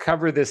excited. we'll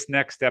cover this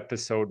next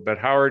episode. But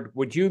Howard,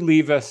 would you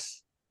leave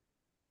us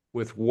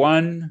with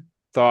one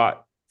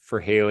thought for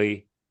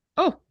Hayley?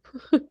 Oh,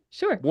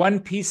 sure. One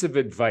piece of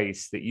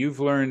advice that you've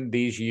learned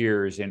these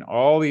years in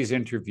all these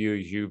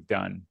interviews you've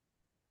done.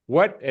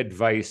 What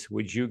advice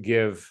would you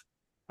give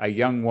a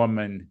young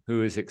woman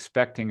who is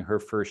expecting her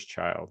first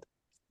child?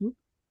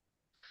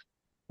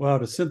 Wow,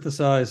 to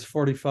synthesize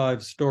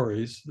 45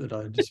 stories that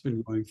I've just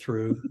been going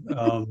through.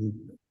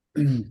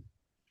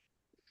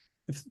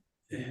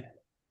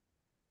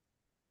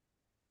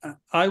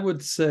 I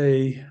would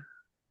say,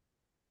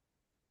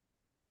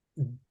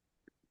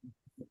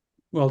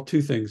 well,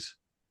 2 things.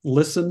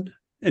 Listen,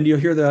 and you'll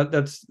hear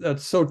that's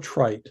so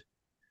trite,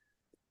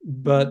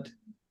 but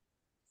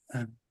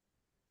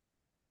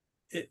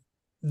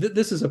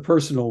this is a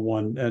personal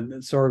one,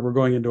 and sorry, we're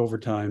going into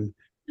overtime.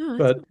 Oh,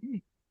 but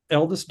okay.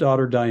 Eldest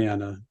daughter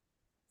Diana,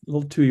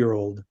 little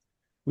 2-year-old,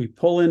 we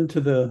pull into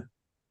the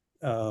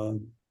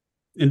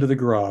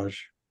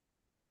garage,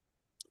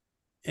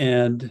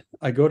 and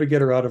I go to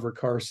get her out of her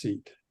car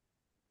seat,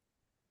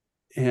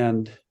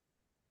 and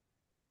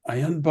I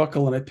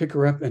unbuckle and I pick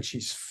her up, and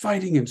she's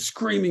fighting and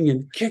screaming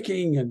and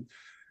kicking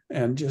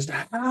and just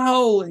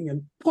howling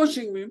and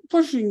pushing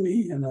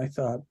me. And I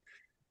thought,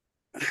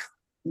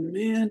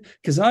 man,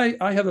 because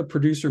I have a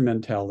producer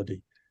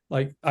mentality.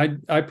 Like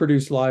I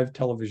produce live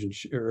television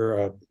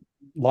or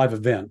live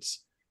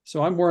events.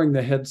 So I'm wearing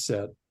the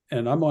headset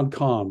and I'm on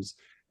comms,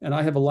 and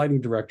I have a lighting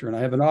director, and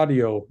I have an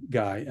audio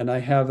guy, and I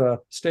have a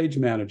stage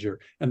manager,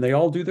 and they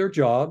all do their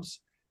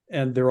jobs,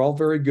 and they're all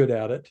very good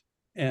at it,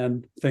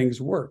 and things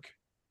work.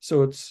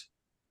 So it's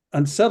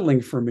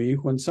unsettling for me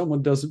when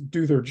someone doesn't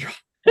do their job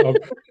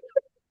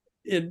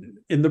in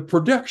the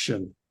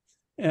production.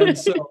 And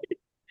so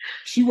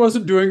she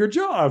wasn't doing her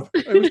job.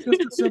 It was just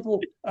a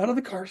simple out of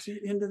the car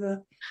seat into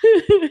the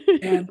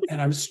and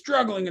I'm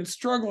struggling,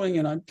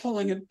 and I'm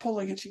pulling,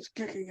 and she's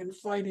kicking and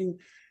fighting,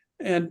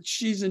 and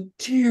she's in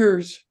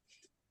tears,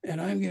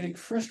 and I'm getting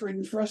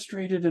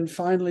frustrated. And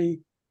finally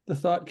the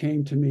thought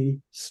came to me,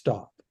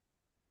 stop.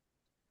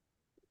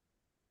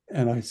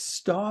 And I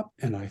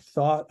stopped, and I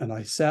thought, and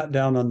I sat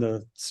down on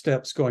the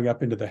steps going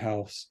up into the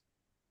house,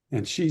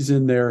 and she's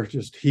in there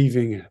just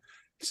heaving,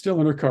 still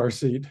in her car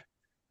seat.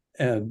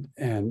 And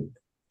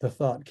the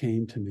thought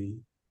came to me,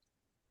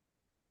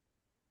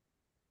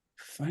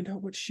 find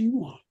out what she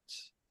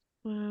wants.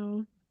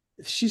 Wow.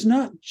 She's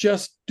not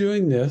just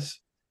doing this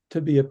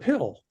to be a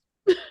pill.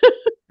 I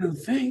don't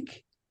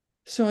think.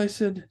 So I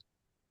said,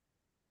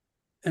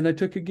 and I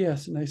took a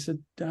guess and I said,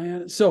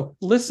 Diana, so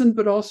listen,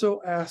 but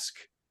also ask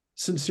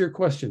sincere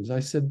questions. I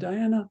said,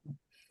 Diana,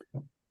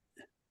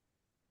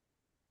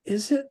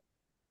 is it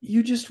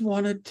you just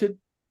wanted to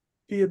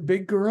be a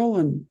big girl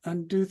and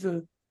undo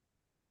the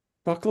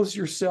buckles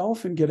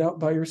yourself and get out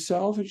by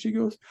yourself? And she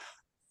goes,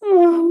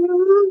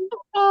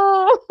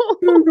 oh,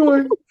 I'm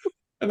going,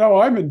 and now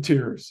I'm in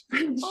tears.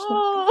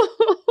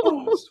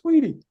 Oh,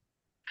 sweetie.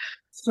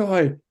 So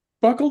I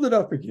buckled it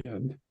up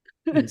again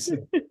and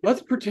said,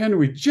 let's pretend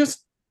we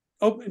just,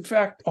 in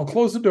fact, I'll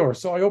close the door.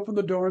 So I open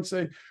the door and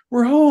say,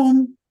 we're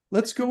home.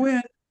 Let's go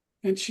in.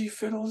 And she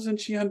fiddles and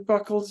she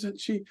unbuckles and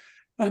she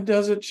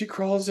undoes it. She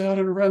crawls out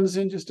and runs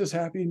in just as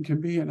happy and can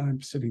be. And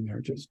I'm sitting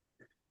there just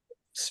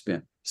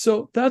spent.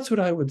 So that's what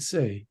I would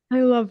say.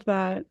 I love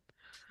that.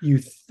 You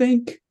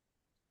think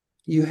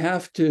you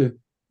have to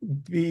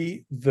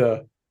be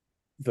the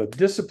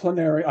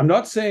disciplinary. I'm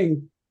not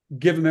saying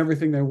give them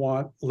everything they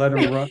want, let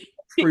them run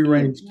free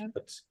range.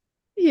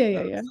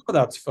 Yeah. Some of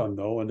that's fun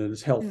though, and it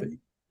is healthy.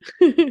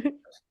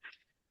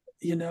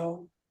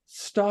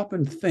 Stop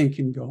and think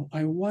and go,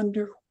 I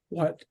wonder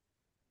what's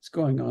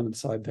going on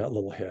inside that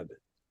little head.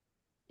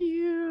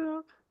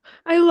 Yeah.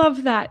 I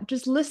love that.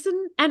 Just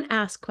listen and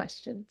ask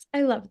questions.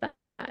 I love that.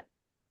 A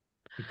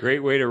great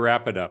way to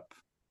wrap it up.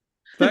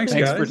 Thanks,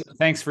 guys.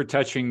 Thanks for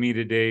touching me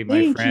today,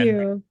 my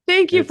friend.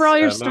 Thank you for all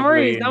your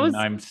stories. That was.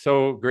 I'm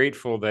so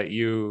grateful that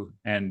you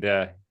and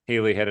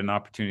Hayley had an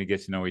opportunity to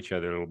get to know each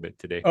other a little bit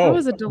today. That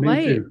was a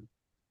delight.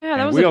 Yeah,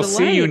 that was a delight. We'll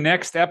see you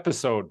next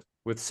episode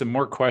with some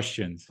more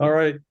questions. All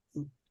right.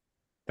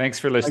 Thanks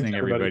for listening,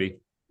 everybody.